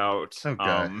say about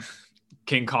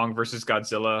King Kong versus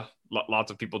Godzilla.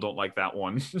 Lots of people don't like that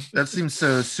one. That seems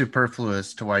so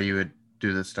superfluous to why you would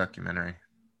do this documentary.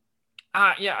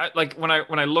 Yeah, like when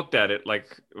I looked at it,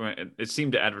 like it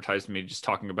seemed to advertise to me just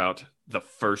talking about the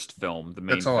first film, the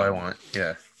main. That's all film. I want.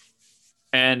 Yeah.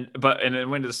 And it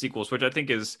went to the sequels, which I think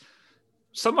is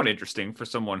somewhat interesting for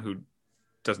someone who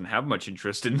doesn't have much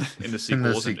interest in the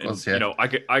sequels. Yeah.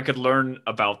 I could learn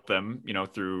about them,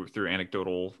 through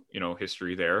anecdotal,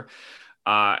 history there.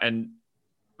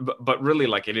 But really,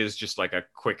 like, it is just like a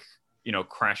quick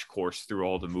crash course through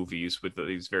all the movies with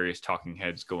these various talking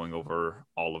heads going over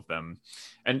all of them,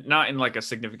 and not in like a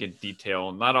significant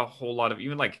detail, not a whole lot of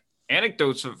even like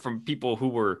anecdotes from people who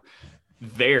were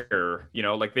there,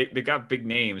 like they got big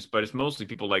names, but it's mostly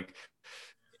people like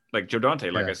Joe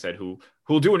Dante, like I said,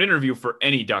 who'll do an interview for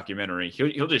any documentary.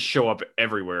 He'll just show up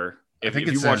everywhere. If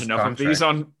you watch enough of these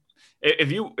on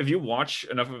if you watch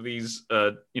enough of these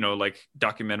like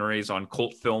documentaries on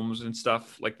cult films and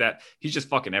stuff like that, he's just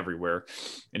fucking everywhere.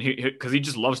 And because he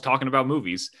just loves talking about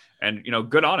movies, and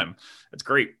good on him. It's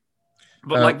great.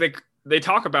 But like they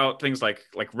talk about things like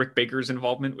Rick Baker's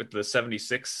involvement with the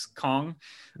 76 Kong.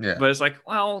 Yeah. But it's like,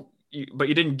 well, but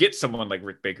you didn't get someone like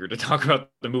Rick Baker to talk about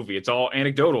the movie. It's all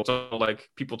anecdotal. It's all like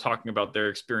people talking about their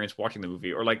experience watching the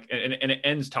movie, or like, and it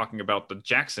ends talking about the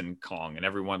Jackson Kong, and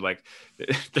everyone like,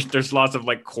 there's lots of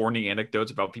like corny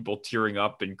anecdotes about people tearing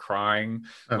up and crying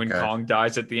when Okay. Kong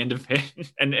dies at the end of it,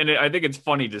 I think it's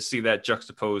funny to see that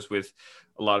juxtaposed with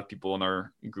a lot of people in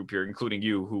our group here, including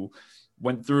you, who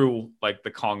went through like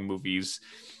the Kong movies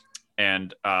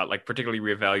and like particularly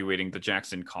reevaluating the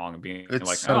Jackson Kong and being It's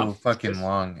like, oh, so fucking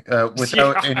long.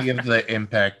 Without yeah, any of the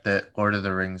impact that Lord of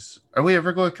the Rings. Are we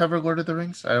ever going to cover Lord of the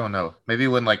Rings? I don't know. Maybe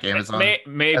when like Amazon has the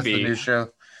maybe. new show.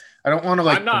 I don't want to I'm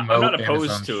like not. I'm not promote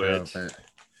opposed Amazon's to show, it. but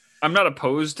I'm not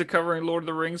opposed to covering Lord of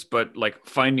the Rings, but like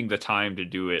finding the time to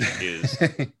do it is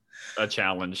it a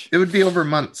challenge. would be over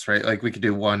months, right? Like we could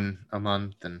do one a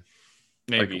month and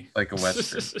Maybe. like a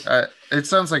western. It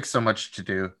sounds like so much to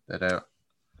do that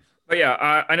But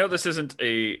yeah, I know this isn't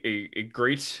a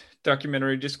great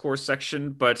documentary discourse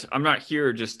section, but I'm not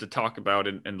here just to talk about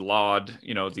and laud,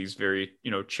 these very,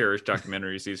 cherished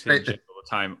documentaries, these hidden I, gems all the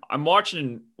time. I'm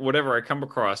watching whatever I come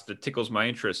across that tickles my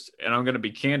interest, and I'm going to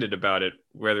be candid about it,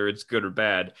 whether it's good or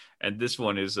bad. And this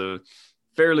one is a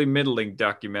fairly middling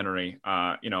documentary.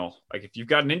 Like if you've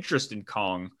got an interest in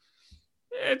Kong,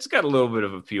 it's got a little bit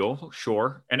of appeal,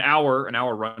 sure. An hour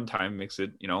runtime makes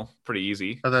it, pretty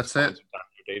easy. oh, Just that's find it. some time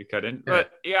in your day to cut in. Yeah.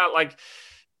 But yeah, like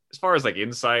as far as like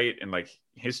insight and like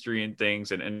history and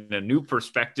things and a new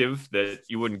perspective that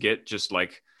you wouldn't get just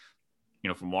like,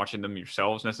 from watching them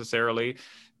yourselves necessarily,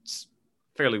 it's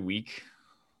fairly weak.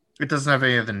 It doesn't have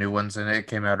any of the new ones in it. It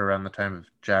came out around the time of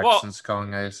Well, Jackson's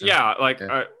Kong, I assume. yeah, like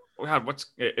Yeah. God,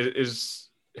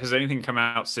 has anything come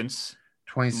out since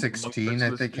amongst 2016, I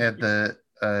this think, had history?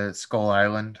 the Skull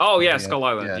Island. Oh Where yeah, they had, Skull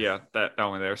Island. yeah, Yeah, that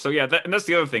one there. So yeah, and that's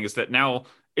the other thing is that now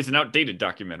it's an outdated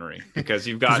documentary because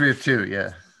you've because got we have two.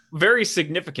 Yeah. very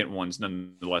significant ones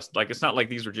nonetheless. Like it's not like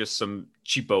these are just some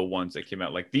cheapo ones that came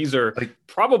out. Like these are Like,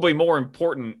 probably more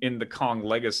important in the Kong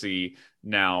legacy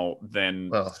now than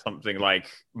well, something like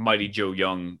Mighty Joe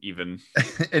Young even.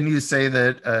 and you say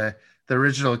that the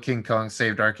original King Kong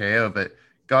saved RKO, but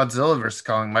Godzilla vs.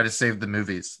 Kong might have saved the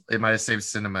movies. It might have saved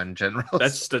cinema in general. So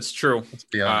That's true. let's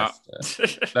be Uh, honest.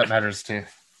 That matters too.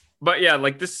 but yeah,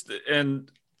 like this,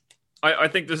 and I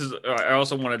think this is. I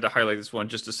also wanted to highlight this one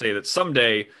just to say that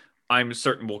someday I'm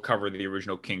certain we'll cover the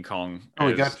original King Kong Oh,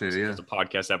 we got to, yeah. as a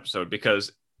podcast episode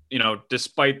because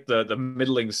despite the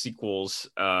middling sequels,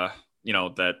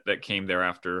 that came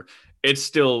thereafter, it's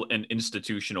still an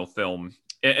institutional film.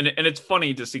 And it's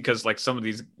funny to see because like some of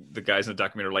the guys in the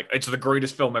documentary are like it's the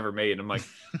greatest film ever made. And I'm like,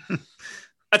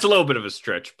 that's a little bit of a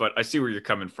stretch, but I see where you're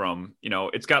coming from.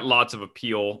 It's got lots of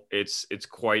appeal. It's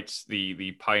quite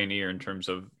the pioneer in terms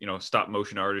of stop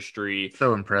motion artistry, So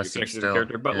your impressive connection to the still.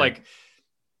 character. But Yeah. like,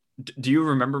 do you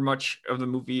remember much of the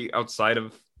movie outside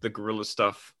of the gorilla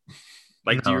stuff?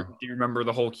 Like, do you No, do you remember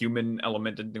the whole human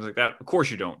element and things like that? Of course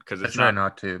you don't, because I it's try not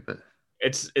not to, but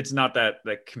it's not that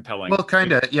compelling. well,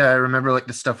 kind of. Yeah, I remember like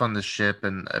the stuff on the ship,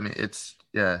 and I mean, it's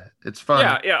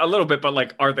fun. Yeah, a little bit, but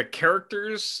like, are the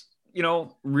characters,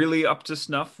 really up to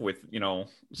snuff with, some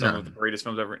No, of the greatest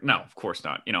films ever? No, of course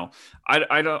not.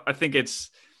 I don't. I think it's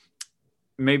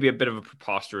maybe a bit of a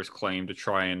preposterous claim to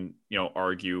try and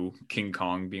argue King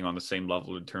Kong being on the same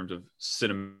level in terms of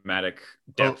cinematic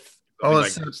oh, depth. oh, Something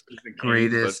it's like the Stephen King, but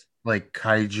greatest like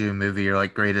kaiju movie or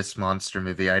like greatest monster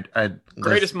movie. I'd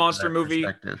greatest listen to monster that movie.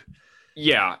 perspective.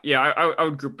 Yeah, I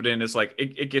would group it in as like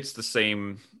it gets the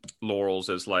same laurels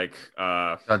as like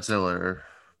Godzilla or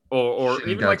or Shin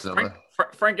even like Godzilla.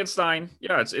 Frankenstein.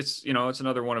 Yeah, it's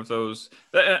another one of those.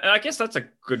 And I guess that's a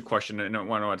good question, and I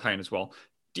want to tie in as well.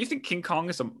 Do you think King Kong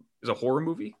is a horror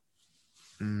movie?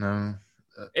 No,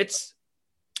 It's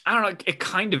I don't know. It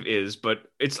kind of is, but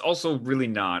it's also really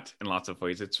not in lots of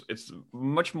ways. It's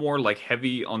much more like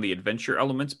heavy on the adventure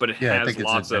elements, but yeah, I think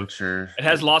it's adventure. it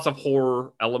has lots of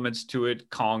horror elements to it.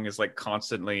 Kong is like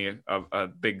constantly a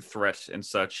big threat and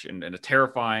such, and a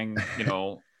terrifying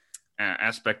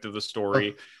aspect of the Well,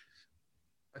 story.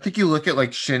 I think you look at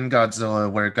like Shin Godzilla,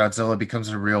 where Godzilla becomes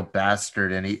a real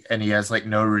bastard, and he has like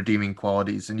no redeeming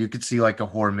qualities, and you could see like a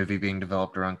horror movie being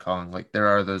developed around Kong. Like there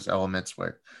are those elements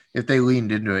where if they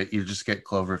leaned into it, you just get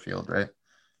Cloverfield, right?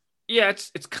 Yeah,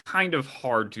 it's kind of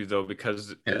hard to though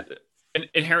because Yeah,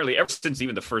 inherently, ever since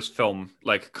even the first film,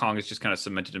 like Kong has just kind of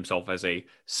cemented himself as a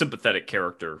sympathetic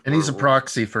character. and he's a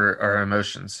proxy for our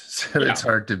emotions, so it's Yeah,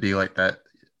 hard to be like that.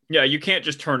 yeah, you can't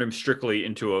just turn him strictly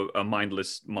into a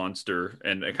mindless monster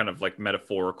and a kind of like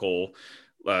metaphorical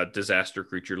disaster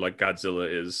creature like Godzilla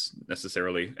is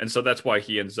necessarily, and so that's why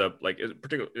he ends up like,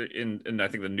 particularly in I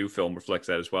think the new film reflects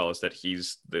that as well, is that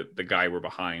he's the guy we're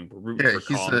behind. We're rooting Yeah,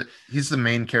 for Kong. he's the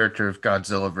main character of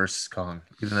Godzilla versus Kong,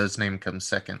 even though his name comes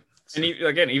second. And So,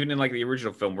 again, even in like the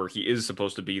original film, where he is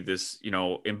supposed to be this,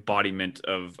 embodiment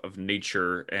of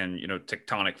nature and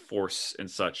tectonic force and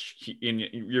such, and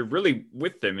you're really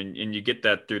with them, and you get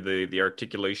that through the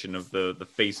articulation of the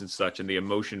face and such, and the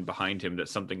emotion behind him that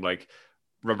something like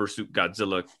Rubber Suit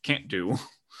Godzilla can't do.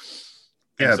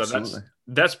 yeah, And so absolutely.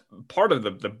 that's part of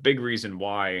the big reason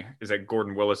why is that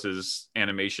Gordon Willis's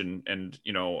animation and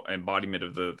embodiment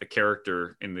of the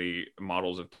character in the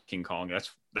models of King Kong.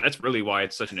 That's really why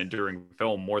it's such an enduring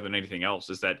film more than anything else,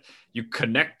 is that you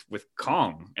connect with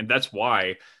Kong, and that's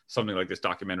why something like this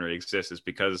documentary exists, is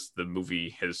because the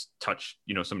movie has touched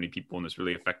so many people in this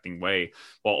really affecting way,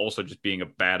 while also just being a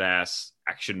badass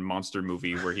action monster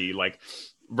movie where he like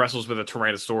wrestles with a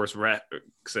Tyrannosaurus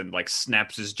Rex and like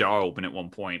snaps his jaw open at one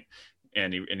point,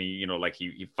 and he like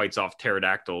he fights off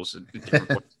pterodactyls.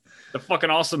 The fucking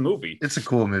awesome movie. It's a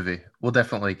cool movie. We'll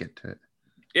definitely get to it.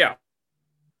 Yeah.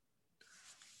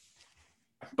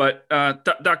 But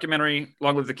documentary,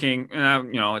 Long Live the King.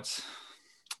 It's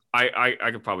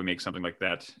I could probably make something like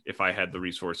that if I had the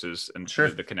resources and Sure.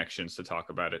 the connections to talk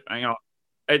about it.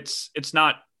 It's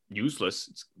not useless.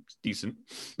 It's decent.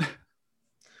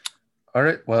 All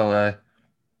right. Well,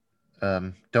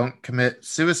 don't commit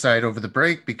suicide over the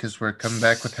break because we're coming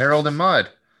back with Harold and Maude.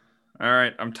 All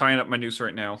right, I'm tying up my noose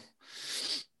right now.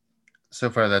 So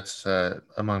far, that's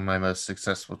among my most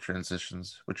successful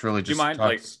transitions, which really just mind,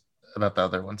 talks about the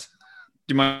other ones.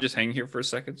 Do you mind just hanging here for a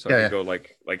second so I can go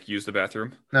like use the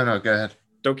bathroom? No, go ahead.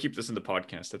 Don't keep this in the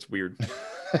podcast. That's weird.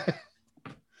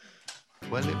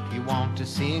 Well, if you want to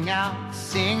sing out,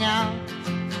 sing out.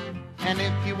 And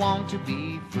if you want to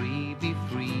be free, be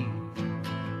free.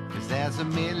 'Cause there's a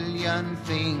million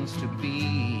things to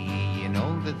be, you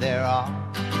know that there are.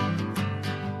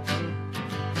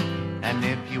 And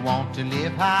if you want to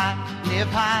live high, live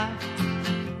high.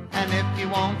 And if you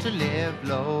want to live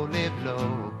low, live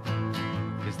low.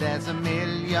 'Cause there's a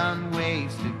million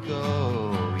ways to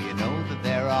go, you know that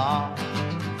there are.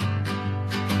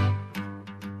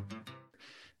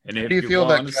 And if you feel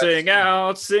want to sing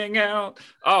out, sing out.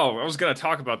 Oh, I was going to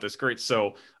talk about this. Great.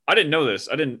 So I didn't know this.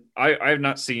 I have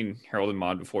not seen Harold and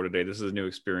Maude before today. This is a new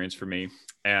experience for me.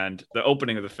 And the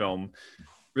opening of the film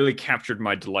really captured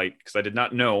my delight, because I did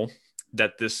not know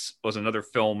that this was another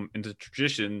film in the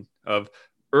tradition of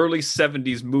early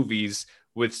 70s movies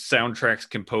with soundtracks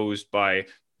composed by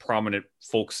prominent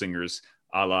folk singers,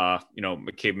 a la,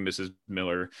 McCabe and Mrs.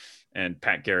 Miller and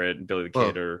Pat Garrett and Billy the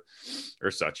Kid or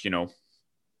such,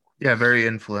 Yeah, very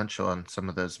influential on some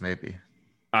of those, maybe.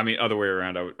 I mean, other way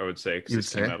around, I would say,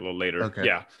 because it came out a little later. Okay.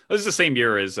 Yeah, this is the same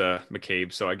year as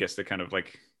McCabe, so I guess they kind of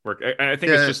like work. I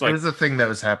think it's just like it was a thing that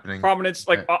was happening. Prominence,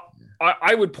 like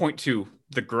I would point to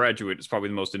The Graduate is probably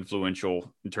the most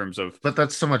influential in terms of. But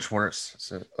that's so much worse.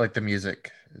 So, like, the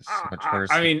music is so much worse.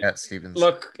 I mean, Cat Stevens.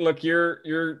 Look,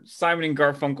 your Simon and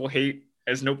Garfunkel hate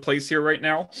has no place here right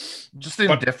now. Just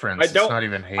indifference. It's not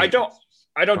even hate.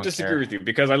 I don't disagree with you,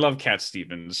 because I love Cat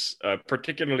Stevens,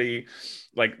 particularly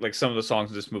like some of the songs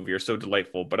in this movie are so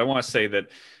delightful. But I want to say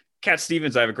that Cat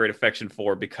Stevens I have a great affection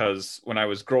for, because when I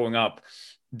was growing up,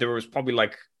 there was probably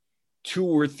like 2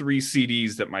 or 3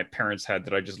 CDs that my parents had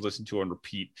that I just listened to on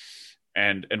repeat.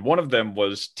 And one of them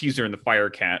was Teaser and the Fire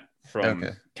Cat from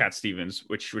Cat Stevens,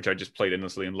 which I just played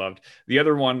endlessly and loved. The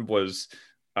other one was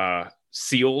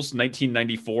Seal's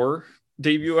 1994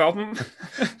 debut album,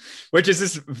 which is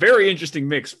this very interesting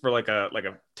mix for like a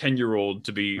 10-year-old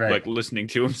to be like listening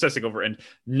to, obsessing over, and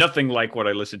nothing like what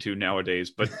I listen to nowadays.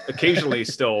 But occasionally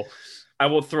still I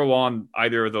will throw on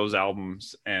either of those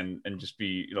albums and just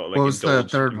be like, what was the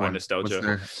third one? One?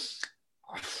 Nostalgia.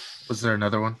 Was there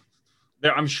another one?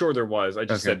 I'm sure there was. I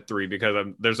just said 3 because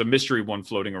there's a mystery one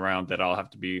floating around that I'll have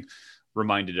to be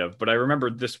reminded of. But I remember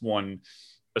this one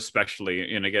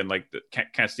especially, and again, like the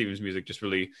Cat Stevens music just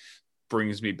really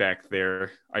brings me back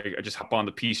there. I just hop on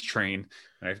the Peace Train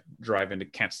and I drive into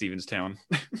Cat Stevens Town.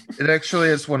 It actually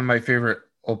is one of my favorite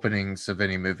openings of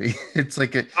any movie. It's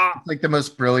like it's like the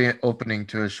most brilliant opening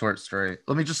to a short story.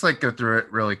 Let me just go through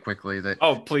it really quickly.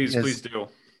 Please do.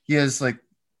 He has like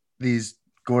these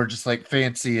gorgeous, like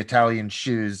fancy Italian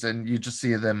shoes, and you just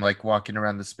see them like walking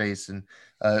around the space, and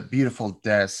a beautiful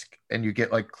desk, and you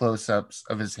get like close-ups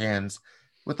of his hands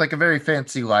with like a very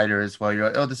fancy lighter as well. You're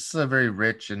like, oh, this is a very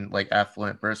rich and like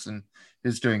affluent person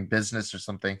who's doing business or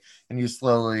something. And you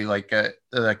slowly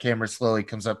the camera slowly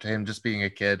comes up to him just being a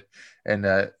kid, and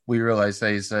we realize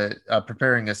that he's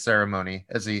preparing a ceremony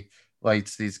as he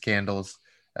lights these candles.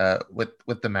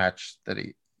 with the match that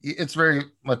it's very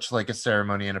much like a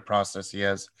ceremony and a process he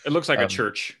has. It looks like a Um,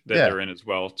 church that yeah. they're in as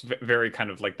well. It's very kind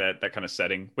of like that kind of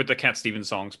setting with the Cat Stevens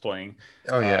songs playing.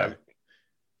 Oh Uh, yeah.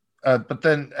 But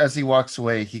then as he walks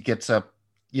away, he gets up,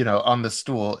 on the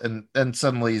stool, and then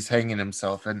suddenly he's hanging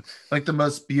himself. And like the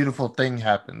most beautiful thing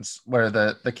happens where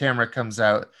the camera comes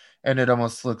out and it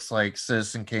almost looks like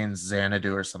Citizen Kane's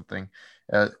Xanadu or something,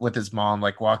 with his mom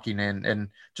like walking in and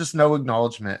just no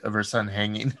acknowledgement of her son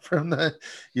hanging from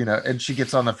and she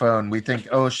gets on the phone. We think,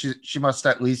 oh, she must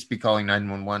at least be calling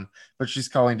 911, but she's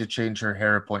calling to change her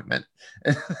hair appointment.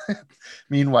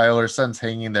 Meanwhile, her son's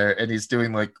hanging there and he's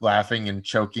doing like laughing and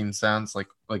choking sounds, like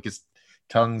his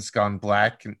tongue's gone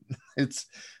black. And it's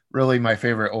really my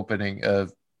favorite opening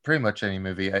of pretty much any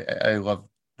movie. I love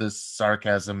the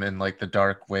sarcasm and like the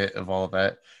dark wit of all of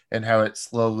that and how it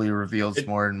slowly reveals it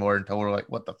more and more until we're like,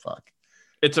 what the fuck?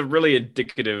 it's a really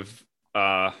indicative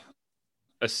uh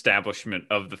establishment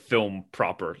of the film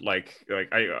proper. I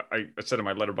said in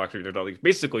my letterbox reader that like,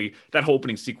 basically that whole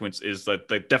opening sequence is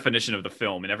the definition of the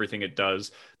film and everything it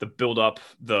does, the build up,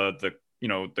 the the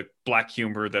black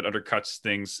humor that undercuts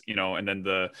things, and then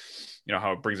the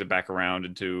how it brings it back around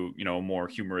into more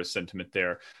humorous sentiment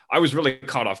there. I was really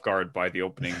caught off guard by the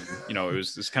opening. It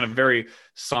was this kind of very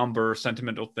somber,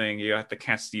 sentimental thing. You got the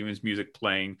Cat Stevens music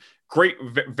playing. Great,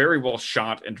 very well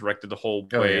shot and directed the whole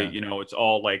Oh way. yeah. It's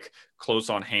all like close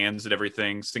on hands and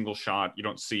everything, single shot. You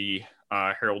don't see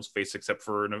Harold's face except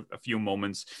for in a few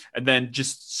moments, and then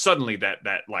just suddenly that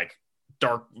like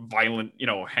dark, violent,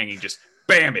 hanging just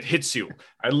bam, it hits you.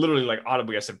 I literally like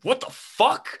audibly, I said, "What the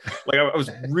fuck?" Like I was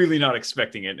really not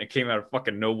expecting it. And it came out of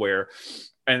fucking nowhere.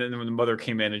 And then when the mother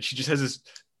came in, and she just has this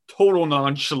total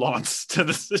nonchalance to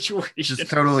the situation, Just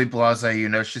totally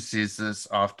blasé. She sees this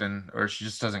often, or she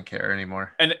just doesn't care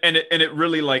anymore. And it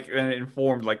really like and it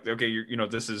informed like, okay,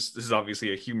 this is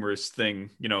obviously a humorous thing,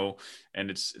 and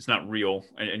it's not real,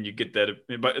 and you get that,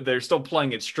 but they're still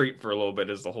playing it straight for a little bit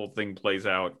as the whole thing plays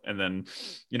out, and then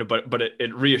but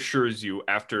it reassures you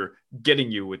after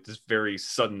getting you with this very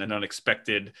sudden and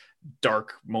unexpected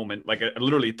dark moment. Like I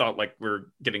literally thought like we're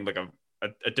getting like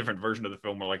a different version of the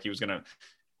film where like he was gonna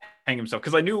hang himself,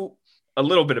 because I knew a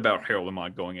little bit about Harold and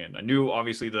Maude going in. I knew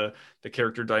obviously the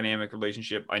character dynamic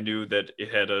relationship. I knew that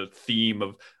it had a theme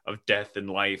of death and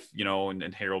life,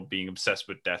 and Harold being obsessed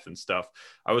with death and stuff.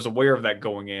 I was aware of that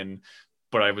going in,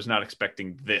 but I was not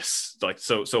expecting this like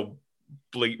so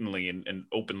blatantly and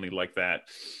openly like that.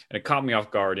 And it caught me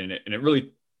off guard, and it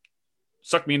really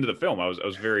sucked me into the film. I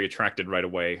was very attracted right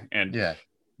away, and Yeah.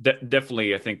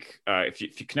 definitely I think if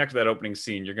you connect to that opening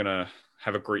scene, you're gonna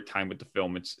have a great time with the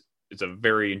film. It's a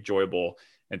very enjoyable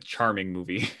and charming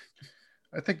movie.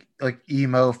 I think like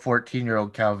emo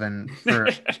 14-year-old Calvin for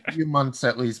a few months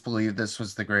at least believed this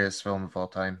was the greatest film of all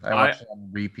time. I I watched it on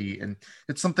repeat, and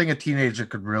it's something a teenager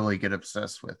could really get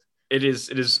obsessed with. it is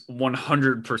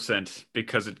 100%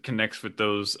 because it connects with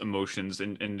those emotions,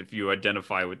 and if you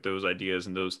identify with those ideas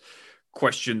and those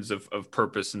questions of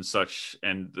purpose and such,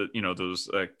 and those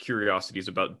curiosities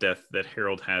about death that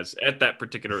Harold has at that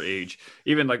particular age.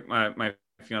 Even like my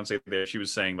fiance there, she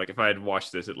was saying like if I had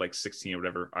watched this at like 16 or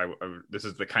whatever, this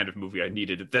is the kind of movie I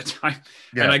needed at that time.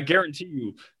 Yeah. And I guarantee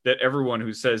you that everyone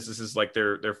who says this is like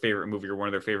their favorite movie or one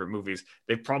of their favorite movies,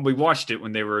 they probably watched it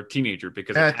when they were a teenager,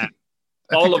 because And it had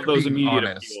all of they're those being immediate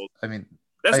honest. appeals. I mean,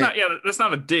 That's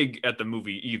not a dig at the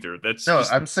movie either. That's no,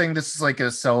 just I'm saying this is like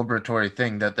a celebratory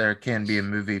thing that there can be a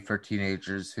movie for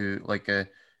teenagers who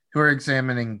are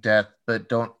examining death but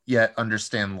don't yet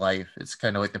understand life. It's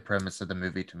kind of like the premise of the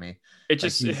movie to me. it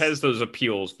has those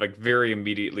appeals like very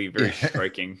immediately, very Yeah.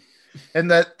 striking.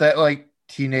 And that like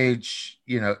teenage,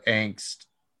 angst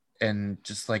and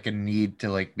just like a need to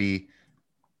like be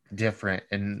different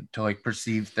and to like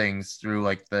perceive things through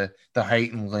like the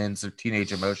heightened lens of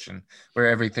teenage emotion, where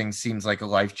everything seems like a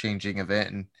life-changing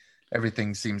event and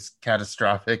everything seems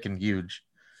catastrophic and huge.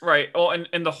 Right. Oh,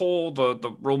 and the whole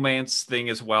the romance thing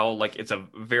as well, like it's a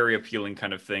very appealing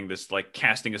kind of thing. This like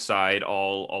casting aside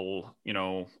all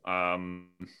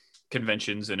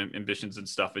conventions and ambitions and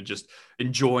stuff, and just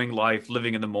enjoying life,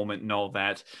 living in the moment and all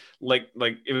that. Like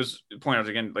it was pointed out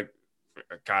again, like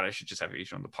God, I should just have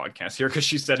Asia on the podcast here because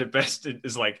she said it best. It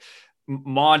is like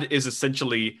Maude is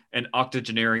essentially an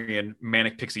octogenarian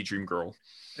manic pixie dream girl.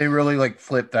 They really like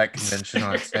flip that convention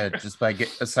on its head just by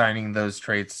assigning those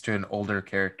traits to an older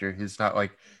character who's not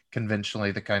like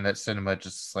conventionally the kind that cinema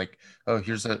just like, oh,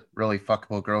 here's a really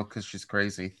fuckable girl because she's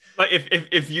crazy. Like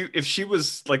if she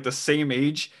was like the same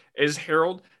age as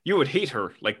Harold, you would hate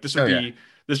her. Like Oh yeah.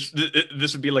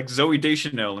 this would be like Zoe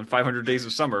Deschanel in 500 Days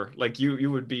of Summer. Like you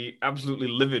would be absolutely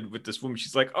livid with this woman.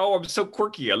 She's like, oh, I'm so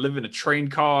quirky. I live in a train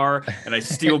car and I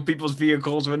steal people's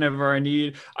vehicles whenever I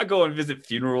need. I go and visit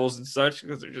funerals and such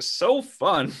because they're just so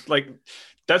fun. Like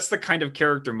that's the kind of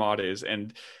character Maude is.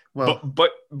 And Well,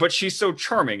 but she's so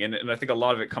charming, and I think a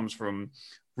lot of it comes from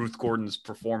Ruth Gordon's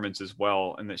performance as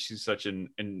well, and that she's such an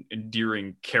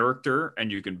endearing character,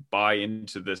 and you can buy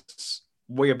into this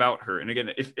way about her. And again,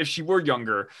 if she were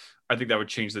younger, I think that would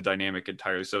change the dynamic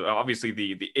entirely. So obviously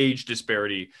the age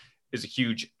disparity is a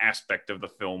huge aspect of the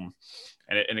film,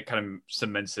 and it kind of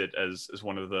cements it as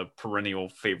one of the perennial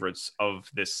favorites of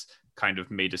this kind of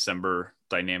May December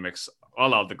dynamics, a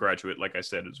la The Graduate, like I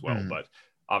said as well. But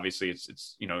obviously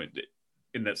it's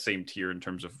in that same tier in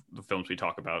terms of the films we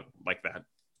talk about like that.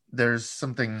 There's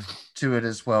something to it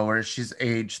as well where she's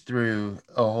aged through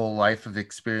a whole life of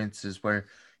experiences where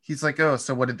he's like, oh,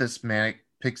 so what did this manic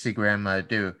pixie grandma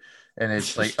do? And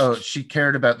it's like, oh, she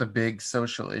cared about the big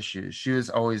social issues. She was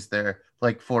always there,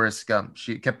 like Forrest Gump.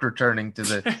 She kept returning to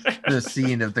the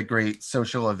scene of the great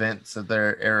social events of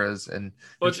their eras. And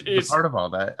it's part of all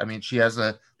that. I mean, she has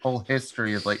a whole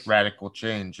history of like radical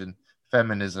change and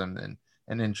feminism and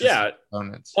interesting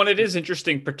components. Well, it is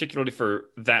interesting, particularly for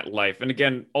that life. And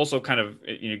again, also kind of,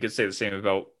 you could say the same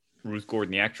about Ruth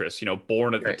Gordon, the actress,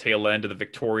 born at the tail end of the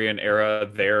Victorian era,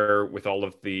 there with all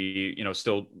of the,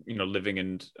 still, living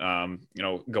and,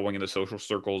 going in the social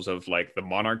circles of like the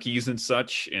monarchies and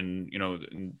such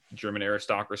in German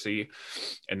aristocracy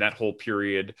and that whole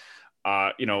period,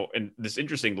 and this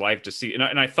interesting life to see.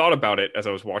 And I thought about it as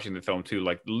I was watching the film too,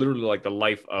 like literally like the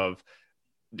life of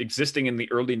existing in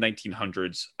the early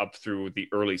 1900s up through the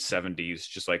early 70s,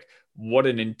 just like what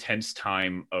an intense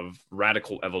time of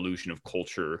radical evolution of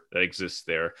culture that exists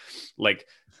there. Like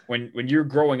when you're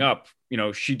growing up,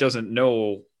 she doesn't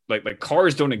know, like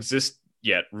cars don't exist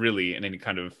yet really in any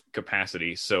kind of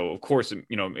capacity. So of course, it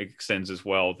makes sense as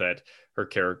well that her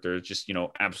character is just,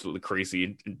 absolutely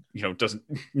crazy and doesn't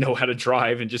know how to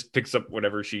drive and just picks up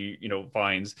whatever she,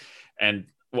 finds. And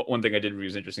one thing I did read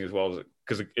was interesting as well,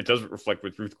 because it does reflect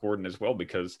with Ruth Gordon as well,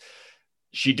 because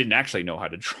she didn't actually know how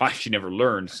to drive. She never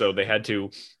learned. So they had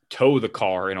to tow the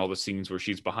car in all the scenes where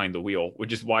she's behind the wheel,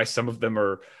 which is why some of them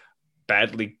are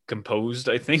badly composed,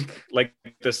 I think. Like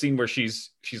the scene where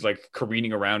she's like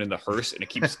careening around in the hearse and it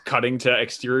keeps cutting to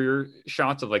exterior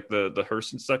shots of like the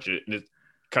hearse and such. And it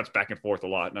cuts back and forth a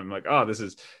lot. And I'm like, oh, this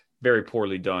is very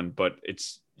poorly done, but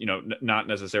it's, not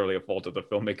necessarily a fault of the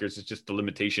filmmakers. It's just the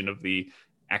limitation of the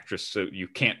actress, so you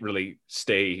can't really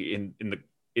stay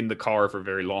in the car for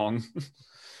very long.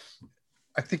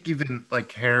 I think even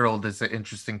like Harold is an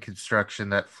interesting construction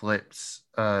that flips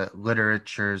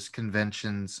literature's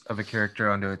conventions of a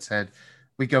character onto its head.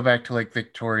 We go back to like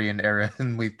Victorian era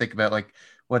and we think about like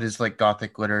what is like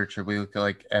Gothic literature. We look at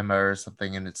like Emma or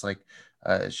something and it's like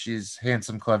she's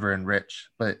handsome, clever, and rich.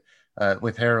 But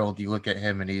with Harold, you look at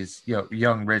him and he's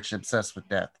young, rich, obsessed with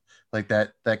death. Like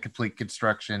that complete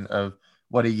construction of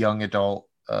what a young adult,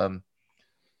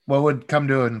 what would come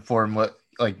to inform what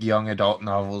like young adult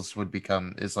novels would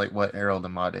become is like what Harold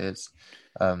and Maude is.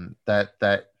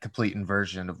 That complete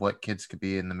inversion of what kids could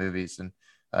be in the movies and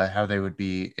how they would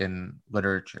be in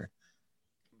literature.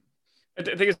 I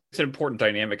think it's an important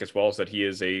dynamic as well, is that he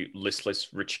is a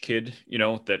listless rich kid,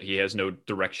 that he has no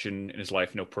direction in his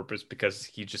life, no purpose, because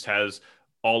he just has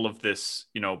all of this,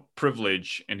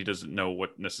 privilege, and he doesn't know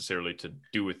what necessarily to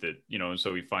do with it, and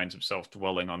so he finds himself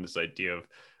dwelling on this idea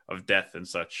of death and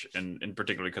such, and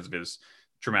particularly because of his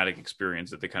traumatic experience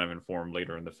that they kind of inform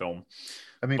later in the film.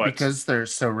 I mean, because they're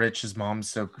so rich, his mom's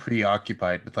so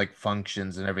preoccupied with like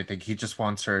functions and everything. He just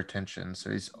wants her attention, so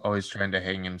he's always trying to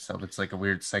hang himself. It's like a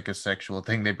weird psychosexual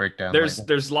thing they break down.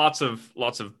 There's lots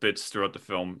of bits throughout the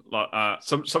film.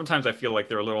 Sometimes I feel like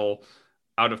they're a little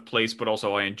out of place, but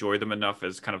also I enjoy them enough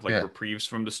as kind of like reprieves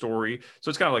from the story. So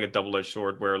it's kind of like a double-edged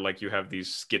sword where like you have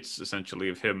these skits essentially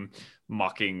of him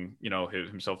mocking,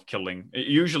 himself killing.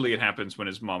 Usually it happens when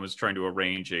his mom is trying to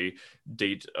arrange a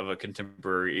date of a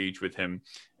contemporary age with him,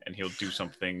 and he'll do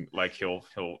something like he'll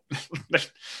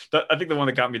I think the one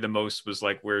that got me the most was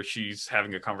like where she's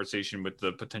having a conversation with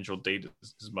the potential date of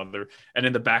his mother, and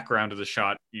in the background of the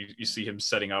shot you see him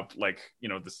setting up like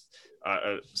this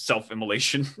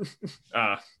self-immolation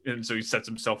and so he sets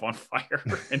himself on fire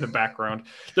in the background.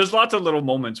 There's lots of little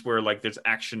moments where like there's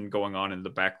action going on in the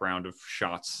background of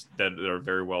shots that are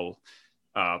very well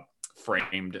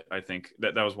framed. I think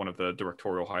that was one of the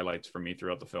directorial highlights for me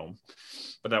throughout the film.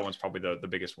 But that one's probably the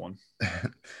biggest one.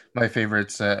 My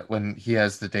favorite's when he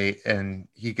has the date and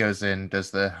he goes in,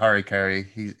 does the harikari.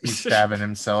 He's stabbing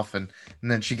himself, and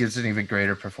then she gives an even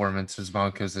greater performance. His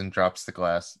mom goes in, drops the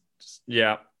glass. Just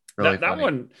Yeah, really that funny.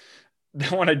 one.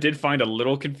 That one I did find a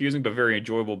little confusing, but very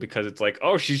enjoyable because it's like,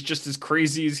 oh, she's just as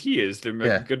crazy as he is. They're a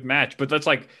Yeah. good match. But that's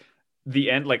like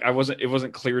the end. Like it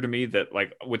wasn't clear to me that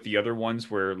like with the other ones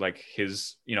where like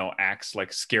his, acts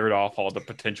like scared off all the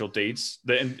potential dates.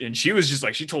 And she was just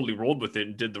like, she totally rolled with it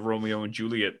and did the Romeo and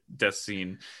Juliet death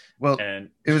scene. Well, And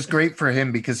it was great for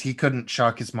him because he couldn't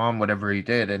shock his mom, whatever he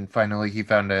did. And finally, he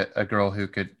found a girl who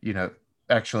could,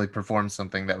 actually perform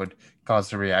something that would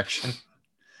cause a reaction.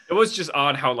 it was just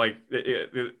odd how like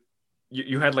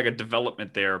you had like a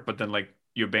development there, but then like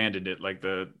you abandoned it. Like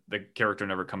the character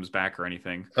never comes back or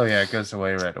anything. Oh, yeah, it goes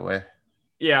away right away.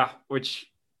 Yeah, which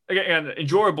again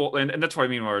enjoyable, and that's what I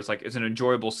mean. Where it's like it's an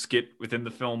enjoyable skit within the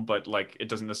film, but like it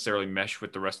doesn't necessarily mesh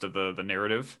with the rest of the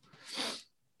narrative.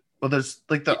 Well, there's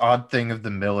like the odd thing of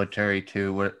the military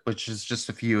too, which is just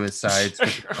a few asides with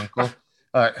his uncle.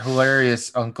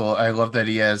 Hilarious uncle. I love that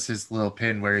he has his little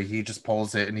pin where he just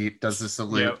pulls it and he does the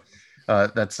salute.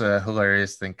 Yep. That's a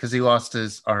hilarious thing because he lost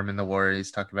his arm in the war. He's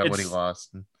talking about what he It's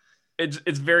lost.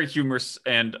 it's very humorous,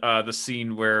 and the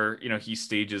scene where he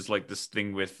stages like this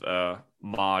thing with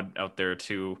Maude out there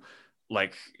to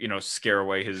like scare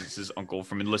away his uncle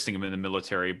from enlisting him in the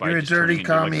military by You're a just turning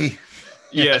dirty into, like, commie.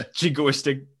 yeah,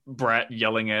 jingoistic brat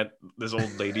yelling at this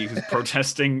old lady who's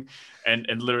protesting, and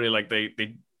literally like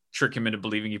they trick him into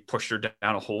believing he pushed her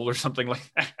down a hole or something like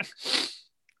that.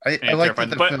 I like that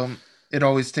the film, it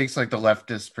always takes like the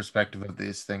leftist perspective of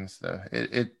these things, though.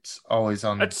 It's always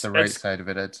on the right side of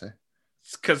it, I'd say.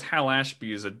 It's because Hal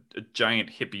Ashby is a giant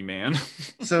hippie man.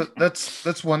 So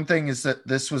that's one thing, is that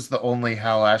this was the only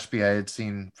Hal Ashby I had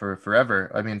seen for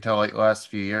forever. I mean, until like the last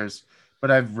few years. But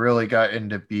I've really got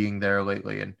into being there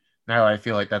lately, and now I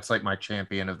feel like that's like my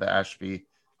champion of the Ashby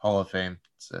Hall of Fame.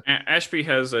 So. Ashby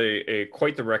has a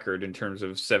quite the record in terms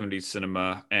of 70s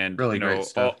cinema, and really great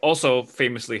stuff. Also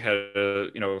famously had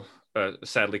a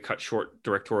sadly cut short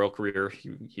directorial career.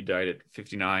 He died at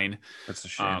 59. That's a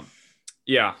shame.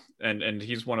 Yeah, and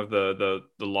he's one of the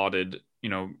lauded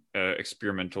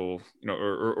experimental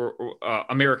or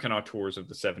American auteurs of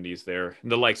the 70s there,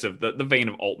 the likes of the vein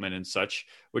of Altman and such,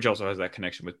 which also has that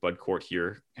connection with Bud Cort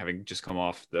here, having just come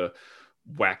off the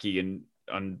wacky and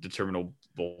undeterminable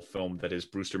film that is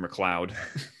Brewster McCloud.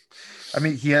 I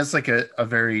mean, he has like a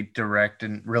very direct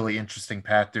and really interesting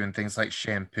path doing things like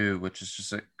Shampoo, which is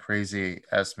just a crazy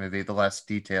ass movie. The Last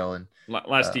Detail, and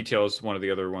Last Detail is one of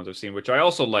the other ones I've seen, which I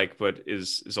also like, but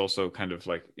is also kind of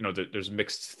like there's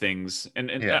mixed things, and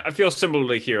yeah. I feel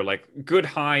similarly here, like good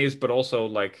highs, but also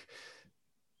like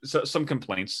some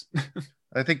complaints.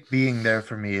 I think Being There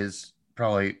for me is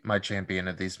probably my champion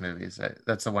of these movies.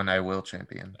 That's the one I will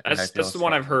champion. That's the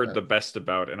one I've heard the best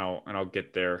about, and I'll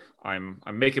get there. I'm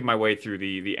making my way through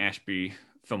the Ashby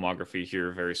filmography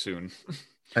here very soon.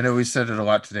 I know we said it a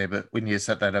lot today, but we need to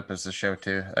set that up as a show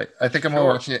too. I think I'm gonna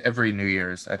watch it every New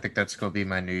Year's. I think that's gonna be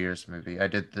my New Year's movie. I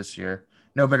did this year.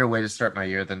 No better way to start my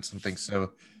year than something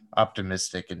so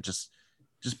optimistic and just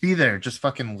be there, just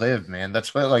fucking live, man.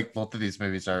 That's what like both of these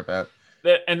movies are about.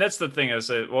 And that's the thing.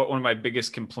 One of my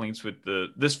biggest complaints with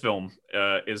this film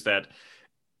is that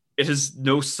it has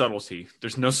no subtlety.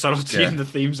 There's no subtlety in the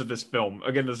themes of this film.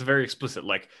 Again, it's very explicit.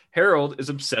 Like Harold is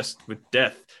obsessed with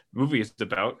death. The movie is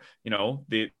about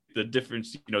the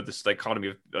difference, this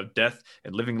dichotomy of death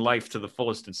and living life to the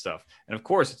fullest and stuff. And of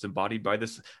course, it's embodied by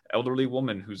this elderly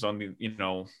woman who's on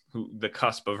the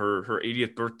cusp of her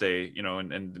 80th birthday,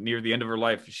 and near the end of her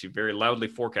life. She very loudly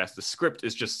forecasts. The script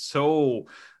is just so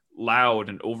loud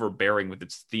and overbearing with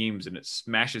its themes, and it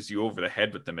smashes you over the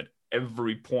head with them at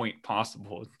every point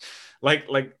possible. Like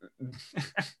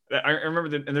I remember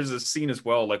that, and there's a scene as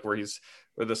well, like where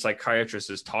the psychiatrist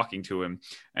is talking to him,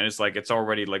 and it's like it's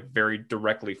already like very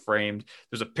directly framed.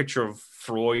 There's a picture of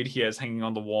Freud he has hanging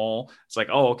on the wall. It's like,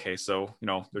 oh, okay, so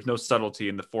there's no subtlety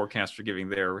in the forecast you're giving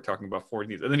there. We're talking about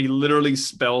 40s, and then he literally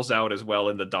spells out as well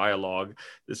in the dialogue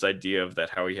this idea of that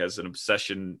how he has an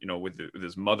obsession, with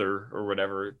his mother or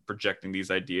whatever, projecting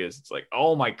these ideas. It's like,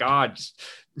 oh my god,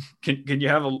 can you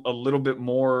have a little bit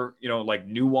more like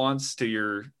nuance to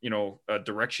your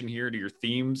direction here, to your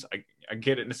themes? I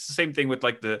get it. And it's the same thing with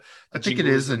like I think it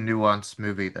is a nuanced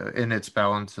movie though, in its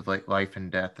balance of like life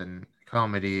and death and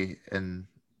comedy and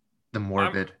the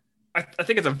morbid. I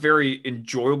think it's a very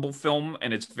enjoyable film,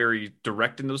 and it's very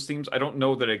direct in those themes. I don't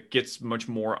know that it gets much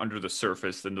more under the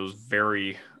surface than those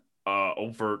very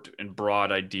overt and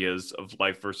broad ideas of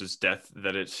life versus death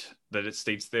that it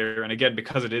states there. And again,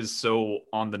 because it is so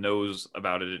on the nose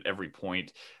about it at every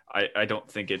point, I don't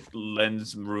think it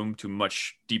lends room to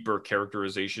much deeper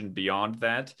characterization beyond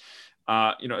that.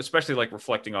 Especially like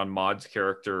reflecting on Maude's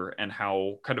character and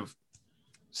how kind of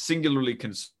singularly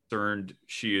concerned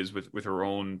she is with her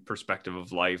own perspective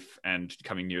of life and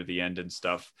coming near the end and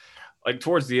stuff. Like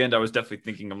towards the end, I was definitely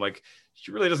thinking, I'm like,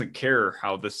 she really doesn't care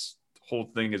how this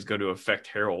whole thing is going to affect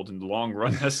Harold in the long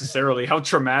run necessarily. How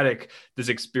traumatic this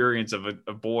experience of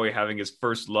a boy having his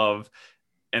first love,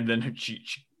 and then she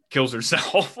kills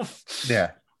herself.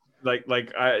 Yeah.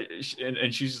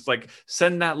 And she's just like,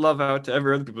 send that love out to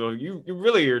every other people. You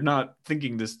really are not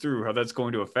thinking this through, how that's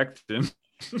going to affect him.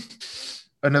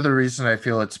 Another reason I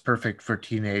feel it's perfect for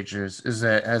teenagers is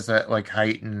that it has that like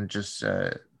heightened, just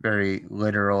very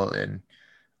literal and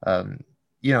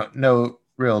no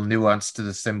real nuance to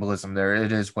the symbolism there.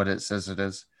 It is what it says it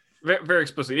is. Very, very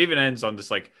explicit. It even ends on this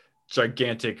like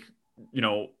gigantic,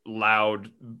 loud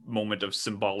moment of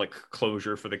symbolic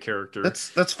closure for the character.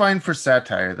 That's fine for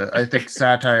satire. I think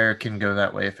satire can go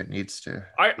that way if it needs to.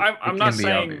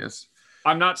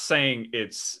 I'm not saying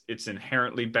it's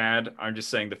inherently bad. I'm just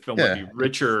saying the film would be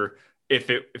richer if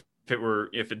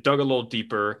it dug a little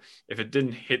deeper, if it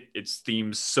didn't hit its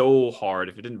themes so hard,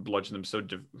 if it didn't bludgeon them so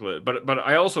but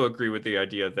I also agree with the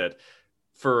idea that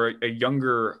for a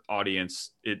younger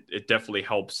audience, it definitely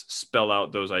helps spell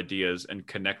out those ideas and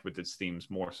connect with its themes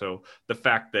more. So the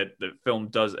fact that the film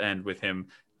does end with him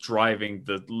driving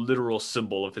the literal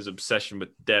symbol of his obsession with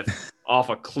death off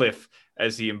a cliff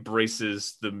as he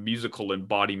embraces the musical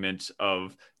embodiment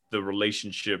of the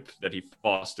relationship that he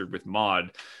fostered with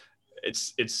Maude,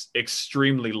 it's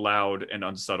extremely loud and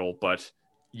unsubtle, but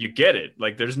you get it.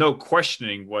 Like there's no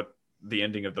questioning what the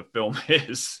ending of the film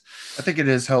is. I think it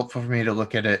is helpful for me to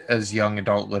look at it as young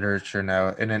adult literature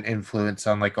now and an influence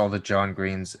on like all the John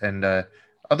Greens and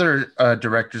other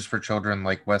directors for children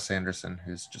like Wes Anderson,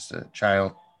 who's just a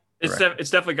child. It's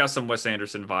definitely got some Wes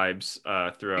Anderson vibes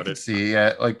throughout it. See,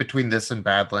 like between this and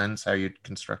Badlands, how you'd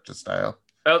construct a style.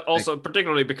 Also,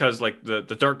 particularly because like the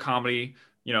dark comedy,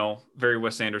 very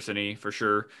Wes Anderson-y for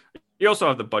sure. You also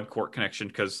have the Bud Cort connection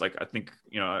because, like, I think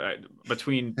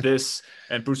between this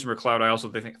and Brewster McCloud, I also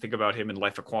think about him in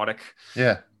Life Aquatic.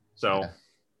 Yeah. So,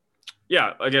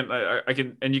 yeah. Again, I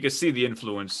can, and you can see the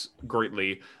influence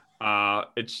greatly.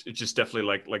 It's just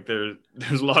definitely like there's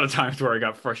a lot of times where I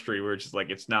got frustrated where it's just like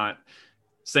it's not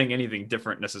saying anything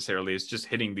different necessarily. It's just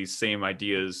hitting these same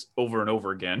ideas over and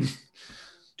over again.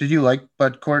 Did you like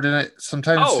Bud Cort in it?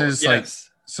 Sometimes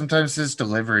yes. his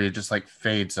delivery just like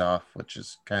fades off, which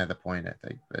is kind of the point, I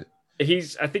think. But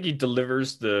I think he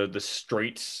delivers the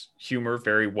straight humor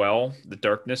very well. The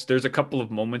darkness. There's a couple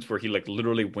of moments where he like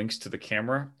literally winks to the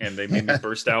camera, and they made me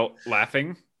burst out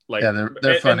laughing. Like, yeah,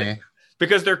 they're funny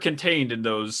because they're contained in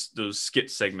those skit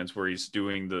segments where he's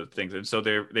doing the things, and so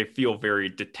they feel very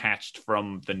detached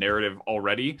from the narrative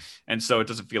already, and so it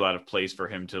doesn't feel out of place for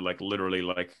him to like literally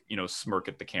like smirk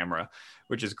at the camera,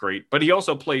 which is great. But he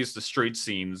also plays the straight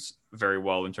scenes very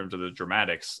well in terms of the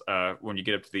dramatics. When you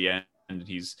get up to the end,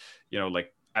 he's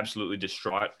like absolutely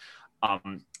distraught.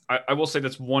 I will say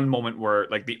that's one moment where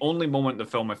like the only moment in the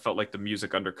film I felt like the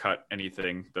music undercut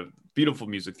anything, the beautiful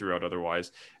music throughout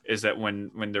otherwise, is that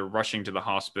when they're rushing to the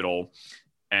hospital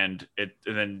and it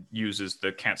then uses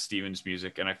the Cat Stevens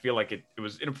music, and I feel like it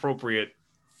was inappropriate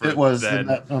for it was in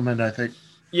that moment, I think.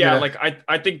 Yeah, like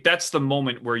I think that's the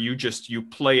moment where you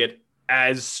play it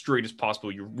as straight as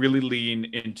possible. You really lean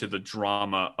into the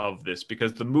drama of this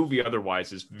because the movie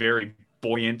otherwise is very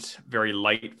buoyant, very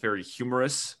light, very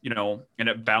humorous, and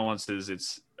it balances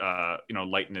its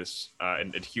lightness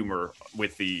and humor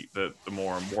with the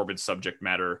more morbid subject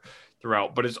matter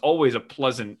throughout. But it's always a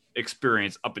pleasant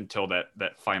experience up until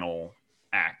that final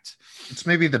act. It's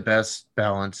maybe the best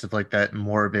balance of like that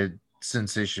morbid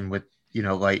sensation with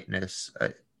lightness.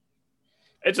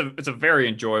 It's a very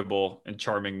enjoyable and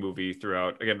charming movie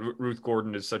throughout. Again, Ruth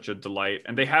Gordon is such a delight,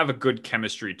 and they have a good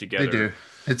chemistry together. They do.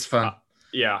 It's fun.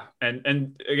 Yeah, and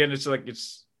again, it's like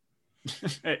it's,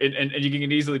 and you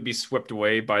can easily be swept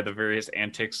away by the various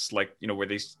antics, like where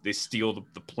they steal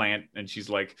the plant, and she's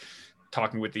like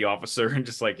talking with the officer, and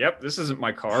just like, "Yep, this isn't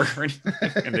my car,"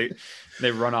 and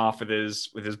they run off with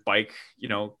his bike,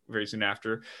 very soon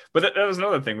after. But that was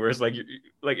another thing where it's like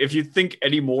if you think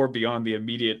any more beyond the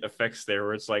immediate effects there,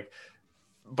 where it's like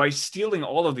by stealing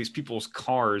all of these people's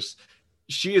cars,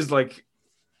 she is like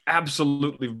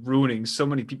absolutely ruining so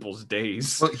many people's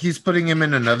days. Well, he's putting him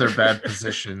in another bad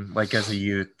position, like as a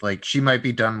youth. Like she might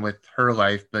be done with her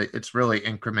life, but it's really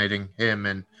incriminating him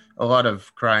and a lot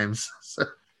of crimes. So.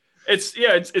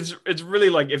 It's really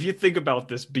like if you think about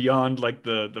this beyond like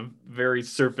the very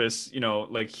surface,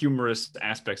 like humorous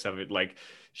aspects of it, like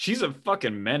she's a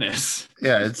fucking menace.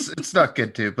 Yeah, it's not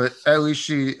good too, but at least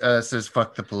she says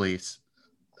fuck the police.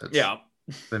 That's Yeah,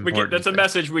 the that's important a thing.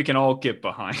 message we can all get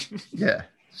behind. Yeah,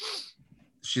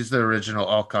 she's the original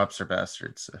all cops are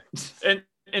bastards. So.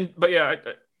 But yeah,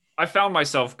 I found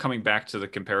myself coming back to the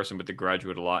comparison with The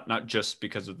Graduate a lot, not just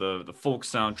because of the folk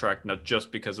soundtrack, not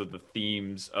just because of the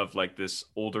themes of like this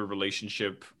older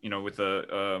relationship, with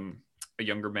a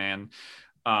younger man,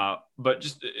 but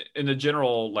just in a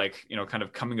general like kind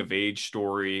of coming of age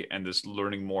story and this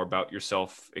learning more about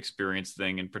yourself experience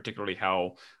thing, and particularly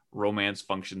how romance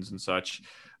functions and such.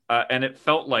 And it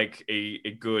felt like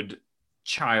a good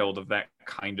child of that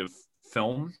kind of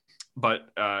film, but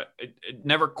it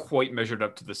never quite measured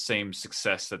up to the same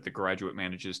success that The Graduate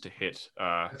manages to hit.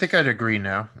 I think I'd agree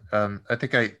now. I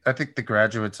think The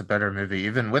Graduate's a better movie,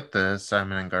 even with the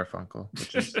Simon and Garfunkel,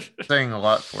 which is saying a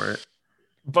lot for it.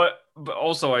 But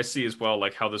also I see as well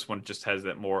like how this one just has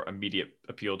that more immediate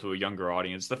appeal to a younger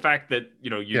audience. The fact that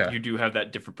you do have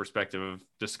that different perspective of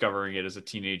discovering it as a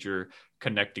teenager,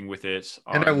 connecting with it,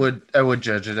 and I would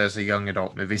judge it as a young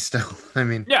adult movie still. I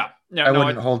mean, I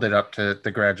wouldn't hold it up to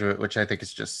The Graduate, which I think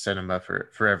is just cinema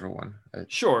for everyone.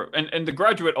 Sure, and The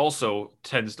Graduate also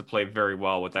tends to play very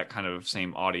well with that kind of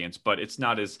same audience, but it's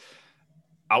not as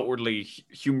outwardly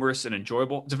humorous and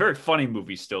enjoyable. It's a very funny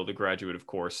movie still, The Graduate, of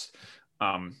course.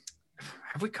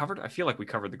 Have we covered? I feel like we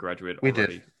covered The Graduate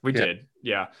already. We did.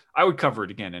 Yeah. I would cover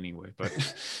it again anyway, but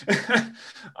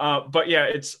but yeah,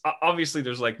 it's obviously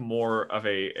there's like more of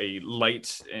a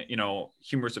light,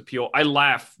 humorous appeal. I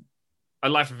laughed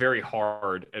very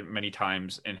hard at many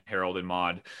times in Harold and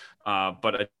Maude,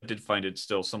 but I did find it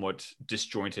still somewhat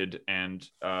disjointed, and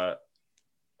the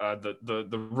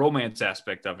romance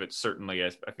aspect of it certainly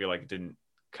I feel like it didn't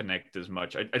connect as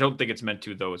much. I don't think it's meant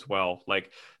to though as well.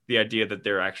 Like the idea that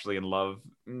they're actually in love,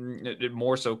 it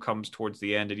more so comes towards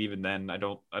the end, and even then I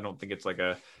don't think it's like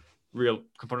a real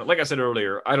component. Like I said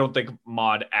earlier, I don't think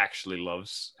Maude actually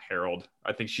loves Harold.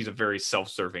 I think she's a very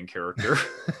self-serving character.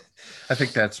 I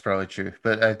think that's probably true,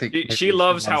 but I think she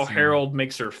loves how Harold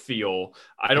makes her feel.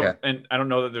 I don't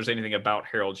know that there's anything about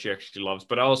Harold she actually loves,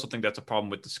 but I also think that's a problem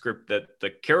with the script, that the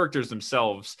characters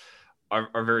themselves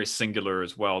are very singular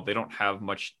as well. They don't have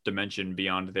much dimension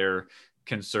beyond their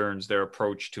concerns, their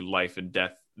approach to life and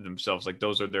death themselves. Like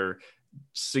those are their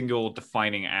single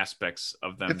defining aspects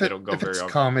of them. They don't go very it's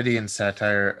comedy and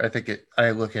satire.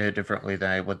 I look at it differently than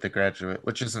I would The Graduate,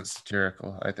 which isn't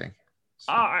satirical, I think.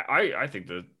 So. I think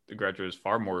the Graduate is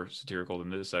far more satirical than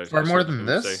this. Far more than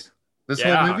this? This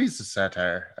whole movie is a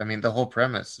satire. I mean, the whole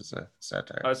premise is a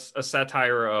satire. A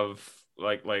satire of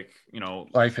like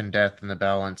life and death and the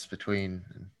balance between.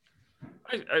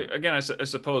 I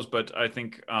suppose, but I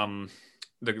think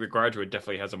the Graduate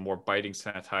definitely has a more biting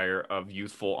satire of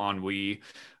youthful ennui.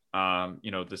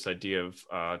 This idea of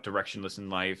directionless in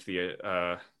life,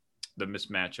 the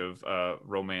mismatch of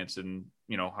romance and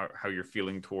how you're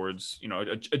feeling towards a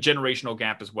generational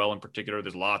gap as well. In particular,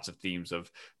 there's lots of themes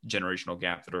of generational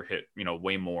gap that are hit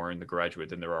way more in The Graduate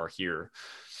than there are here.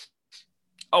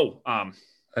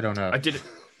 I don't know. I did it.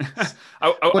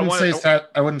 I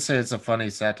wouldn't say it's a funny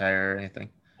satire or anything.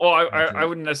 Well, I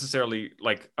wouldn't necessarily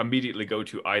like immediately go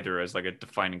to either as like a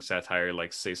defining satire,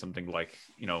 like say something like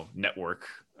Network,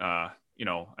 as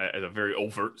a very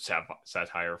overt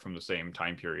satire from the same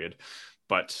time period.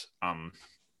 But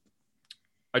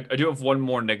I do have one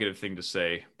more negative thing to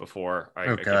say before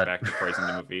I get back to praising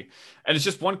the movie, and it's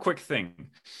just one quick thing.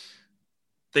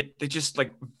 They just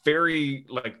like very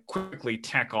like quickly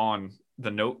tack on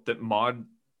the note that Maude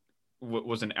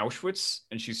was in Auschwitz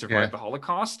and she survived the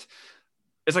Holocaust.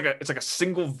 It's like a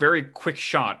single very quick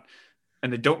shot,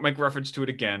 and they don't make reference to it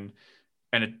again,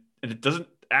 and it doesn't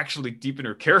actually deepen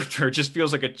her character. It just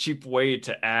feels like a cheap way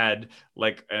to add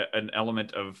like an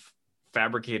element of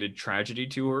fabricated tragedy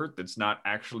to her that's not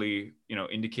actually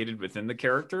indicated within the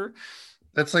character.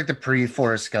 That's like the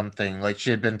pre-Forrest Gump thing. Like she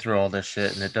had been through all this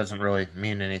shit, and it doesn't really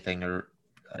mean anything. Or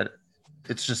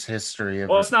it's just history.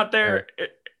 Well, it's not there.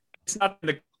 It's not in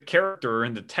the character or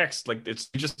in the text. Like it's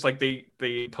just like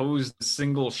they posed a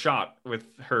single shot with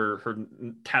her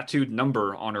tattooed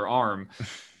number on her arm,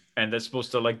 and that's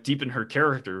supposed to like deepen her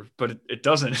character, but it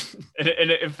doesn't. and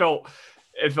it felt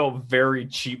very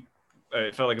cheap.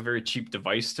 It felt like a very cheap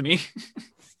device to me.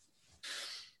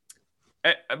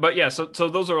 But yeah, so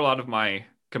those are a lot of my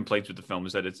complaints with the film,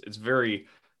 is that it's very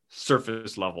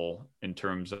surface level in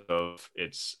terms of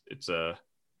it's a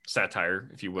satire,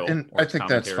 if you will. And I think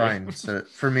that's fine. So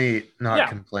for me, not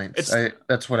complaints.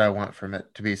 That's what I want from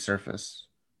it, to be surface.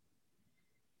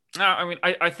 I mean,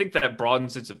 I think that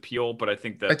broadens its appeal, but I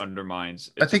think that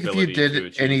undermines I its think if you ability to did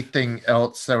achieve. anything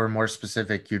else that were more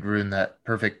specific, you'd ruin that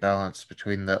perfect balance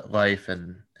between the life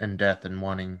and death and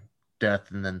wanting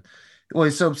death. And then, well,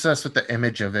 he's so obsessed with the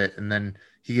image of it, and then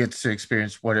he gets to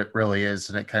experience what it really is,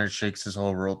 and it kind of shakes his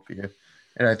whole worldview.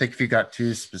 And I think if you got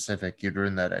too specific, you'd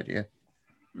ruin that idea.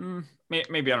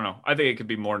 Maybe I don't know. I think it could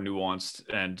be more nuanced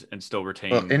and still Well,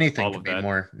 retain anything all could of be that.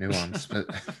 more nuanced, but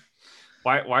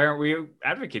Why aren't we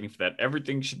advocating for that?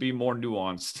 Everything should be more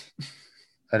nuanced.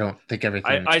 I don't think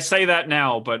everything. I say that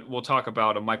now, but we'll talk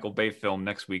about a Michael Bay film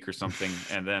next week or something,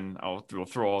 and then we'll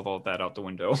throw all of that out the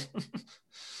window.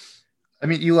 I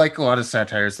mean, you like a lot of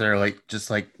satires that are like just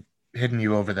like hitting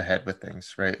you over the head with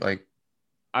things, right? Like,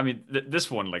 I mean,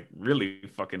 this one, like, really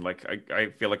fucking, like, I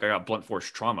feel like I got blunt force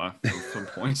trauma from some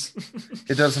points.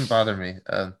 it doesn't bother me.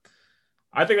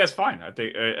 I think that's fine. I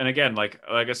think, and again, like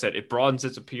I said, it broadens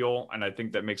its appeal, and I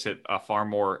think that makes it a far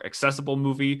more accessible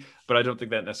movie. But I don't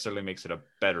think that necessarily makes it a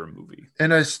better movie.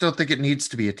 And I still think it needs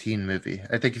to be a teen movie.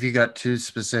 I think if you got too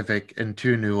specific and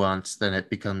too nuanced, then it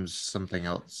becomes something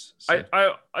else. So.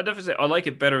 I definitely say I like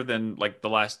it better than like The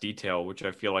Last Detail, which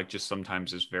I feel like just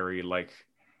sometimes is very like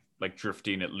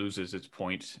drifting. It loses its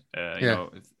point, you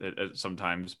know,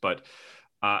 sometimes. But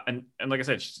and like I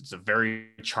said, it's a very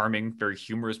charming, very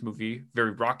humorous movie, very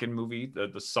rockin' movie.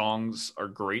 The songs are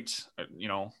great. You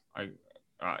know,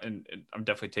 and I'm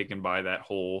definitely taken by that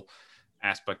whole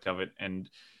aspect of it, and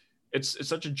it's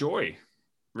such a joy,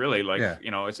 really. Like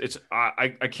you know,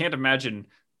 I can't imagine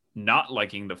not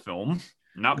liking the film,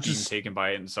 not being taken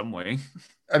by it in some way.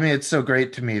 I mean, it's so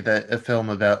great to me that a film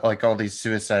about like all these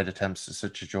suicide attempts is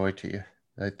such a joy to you.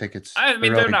 I think it's. I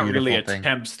mean, really they're not really thing.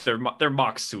 attempts. They're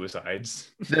mock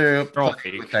suicides. They're all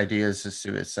fake fake ideas of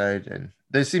suicide, and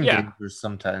they seem dangerous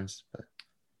sometimes. But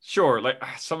sure, like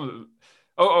some of the.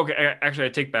 Oh, okay. Actually, I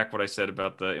take back what I said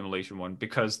about the immolation one,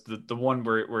 because the one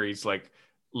where he's like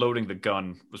loading the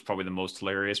gun was probably the most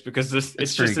hilarious, because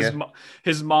it's just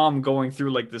his mom going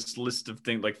through like this list of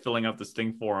things, like filling out this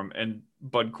thing for him, and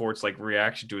Bud Cort's like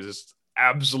reaction to it is just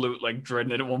absolute like dread.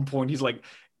 And at one point he's like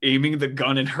aiming the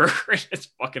gun at her. It's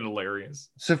fucking hilarious.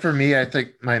 So for me, I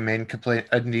think my main complaint,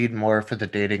 I'd need more for the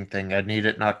dating thing. I'd need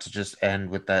it not to just end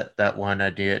with that one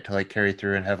idea, to like carry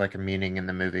through and have like a meaning in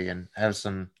the movie and have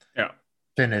some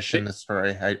finish in the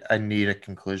story. I need a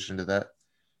conclusion to that.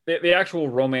 The actual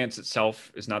romance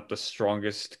itself is not the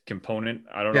strongest component.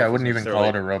 I don't know. Yeah, I wouldn't even call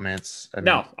it a romance.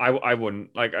 I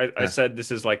wouldn't. Like I said,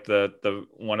 this is like the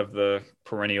one of the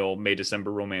perennial May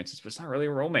December romances, but it's not really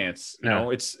a romance. You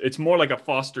know, it's more like a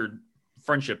fostered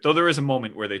friendship. Though there is a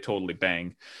moment where they totally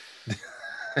bang.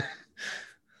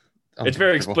 It's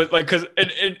very explicit, like, because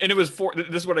and it was this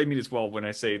is what I mean as well when I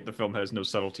say the film has no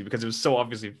subtlety, because it was so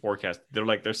obviously forecast.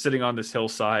 They're sitting on this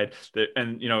hillside,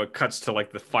 and you know, it cuts to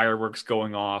like the fireworks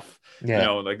going off, you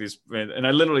know, like these, and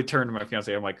I literally turned to my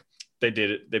fiance, I'm like, they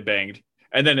did it, they banged,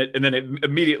 and then it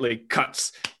immediately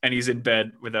cuts, and he's in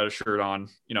bed without a shirt on,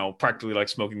 you know, practically like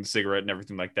smoking the cigarette and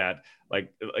everything like that,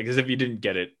 like as if you didn't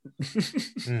get it.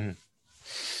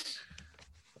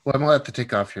 Well, I'm gonna have to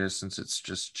take off here since it's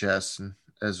just Jess and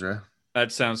Ezra.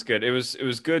 That sounds good. It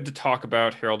was good to talk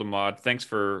about Harold and Maude. Thanks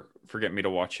for getting me to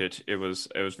watch it. It was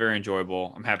very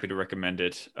enjoyable. I'm happy to recommend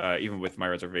it, even with my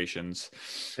reservations.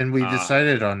 And we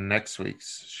decided on next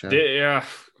week's show. Yeah,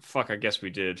 fuck. I guess we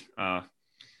did. We're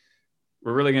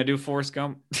really gonna do Forrest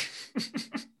Gump.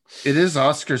 It is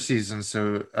Oscar season,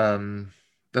 so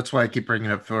that's why I keep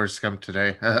bringing up Forrest Gump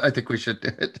today. I think we should do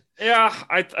it. Yeah,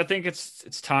 I think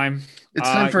it's time. It's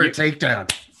time for a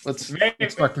takedown. Let's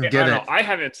fucking get it.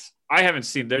 I haven't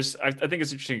seen. I think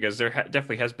it's interesting because there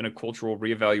definitely has been a cultural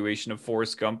reevaluation of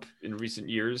Forrest Gump in recent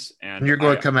years, and you're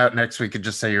going to come out next week and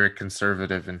just say you're a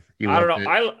conservative, and I don't know.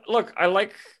 I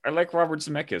like Robert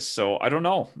Zemeckis, so I don't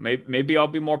know. Maybe I'll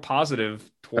be more positive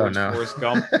towards Forrest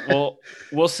Gump. Well,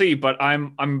 we'll see. But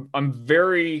I'm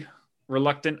very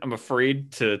reluctant. I'm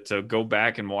afraid to go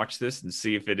back and watch this and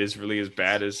see if it is really as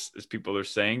bad as people are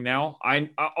saying now. I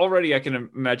can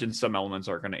imagine some elements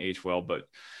aren't going to age well, but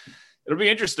it'll be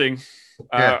interesting.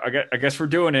 I guess we're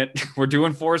doing it. We're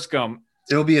doing Forrest Gump.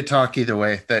 It'll be a talk either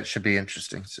way. That should be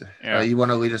interesting. So, you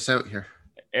want to lead us out here?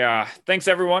 Yeah. Thanks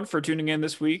everyone for tuning in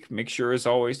this week. Make sure as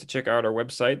always to check out our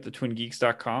website,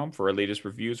 thetwingeeks.com, for our latest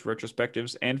reviews,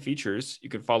 retrospectives, and features. You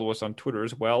can follow us on Twitter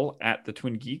as well at the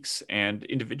Twin Geeks, and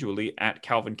individually at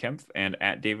Calvin Kempf and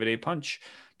at David A. Punch.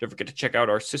 Don't forget to check out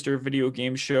our sister video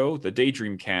game show, The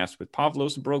Daydream Cast, with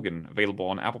Pavlos and Brogan, available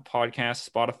on Apple Podcasts,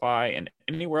 Spotify, and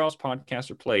anywhere else podcasts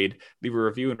are played. Leave a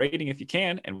review and rating if you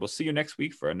can, and we'll see you next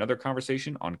week for another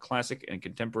conversation on classic and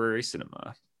contemporary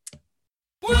cinema.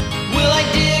 Will I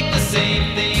dig the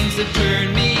same things that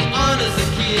burn me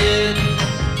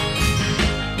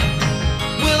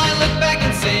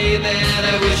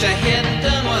that I wish I hadn't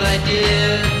done what I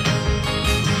did.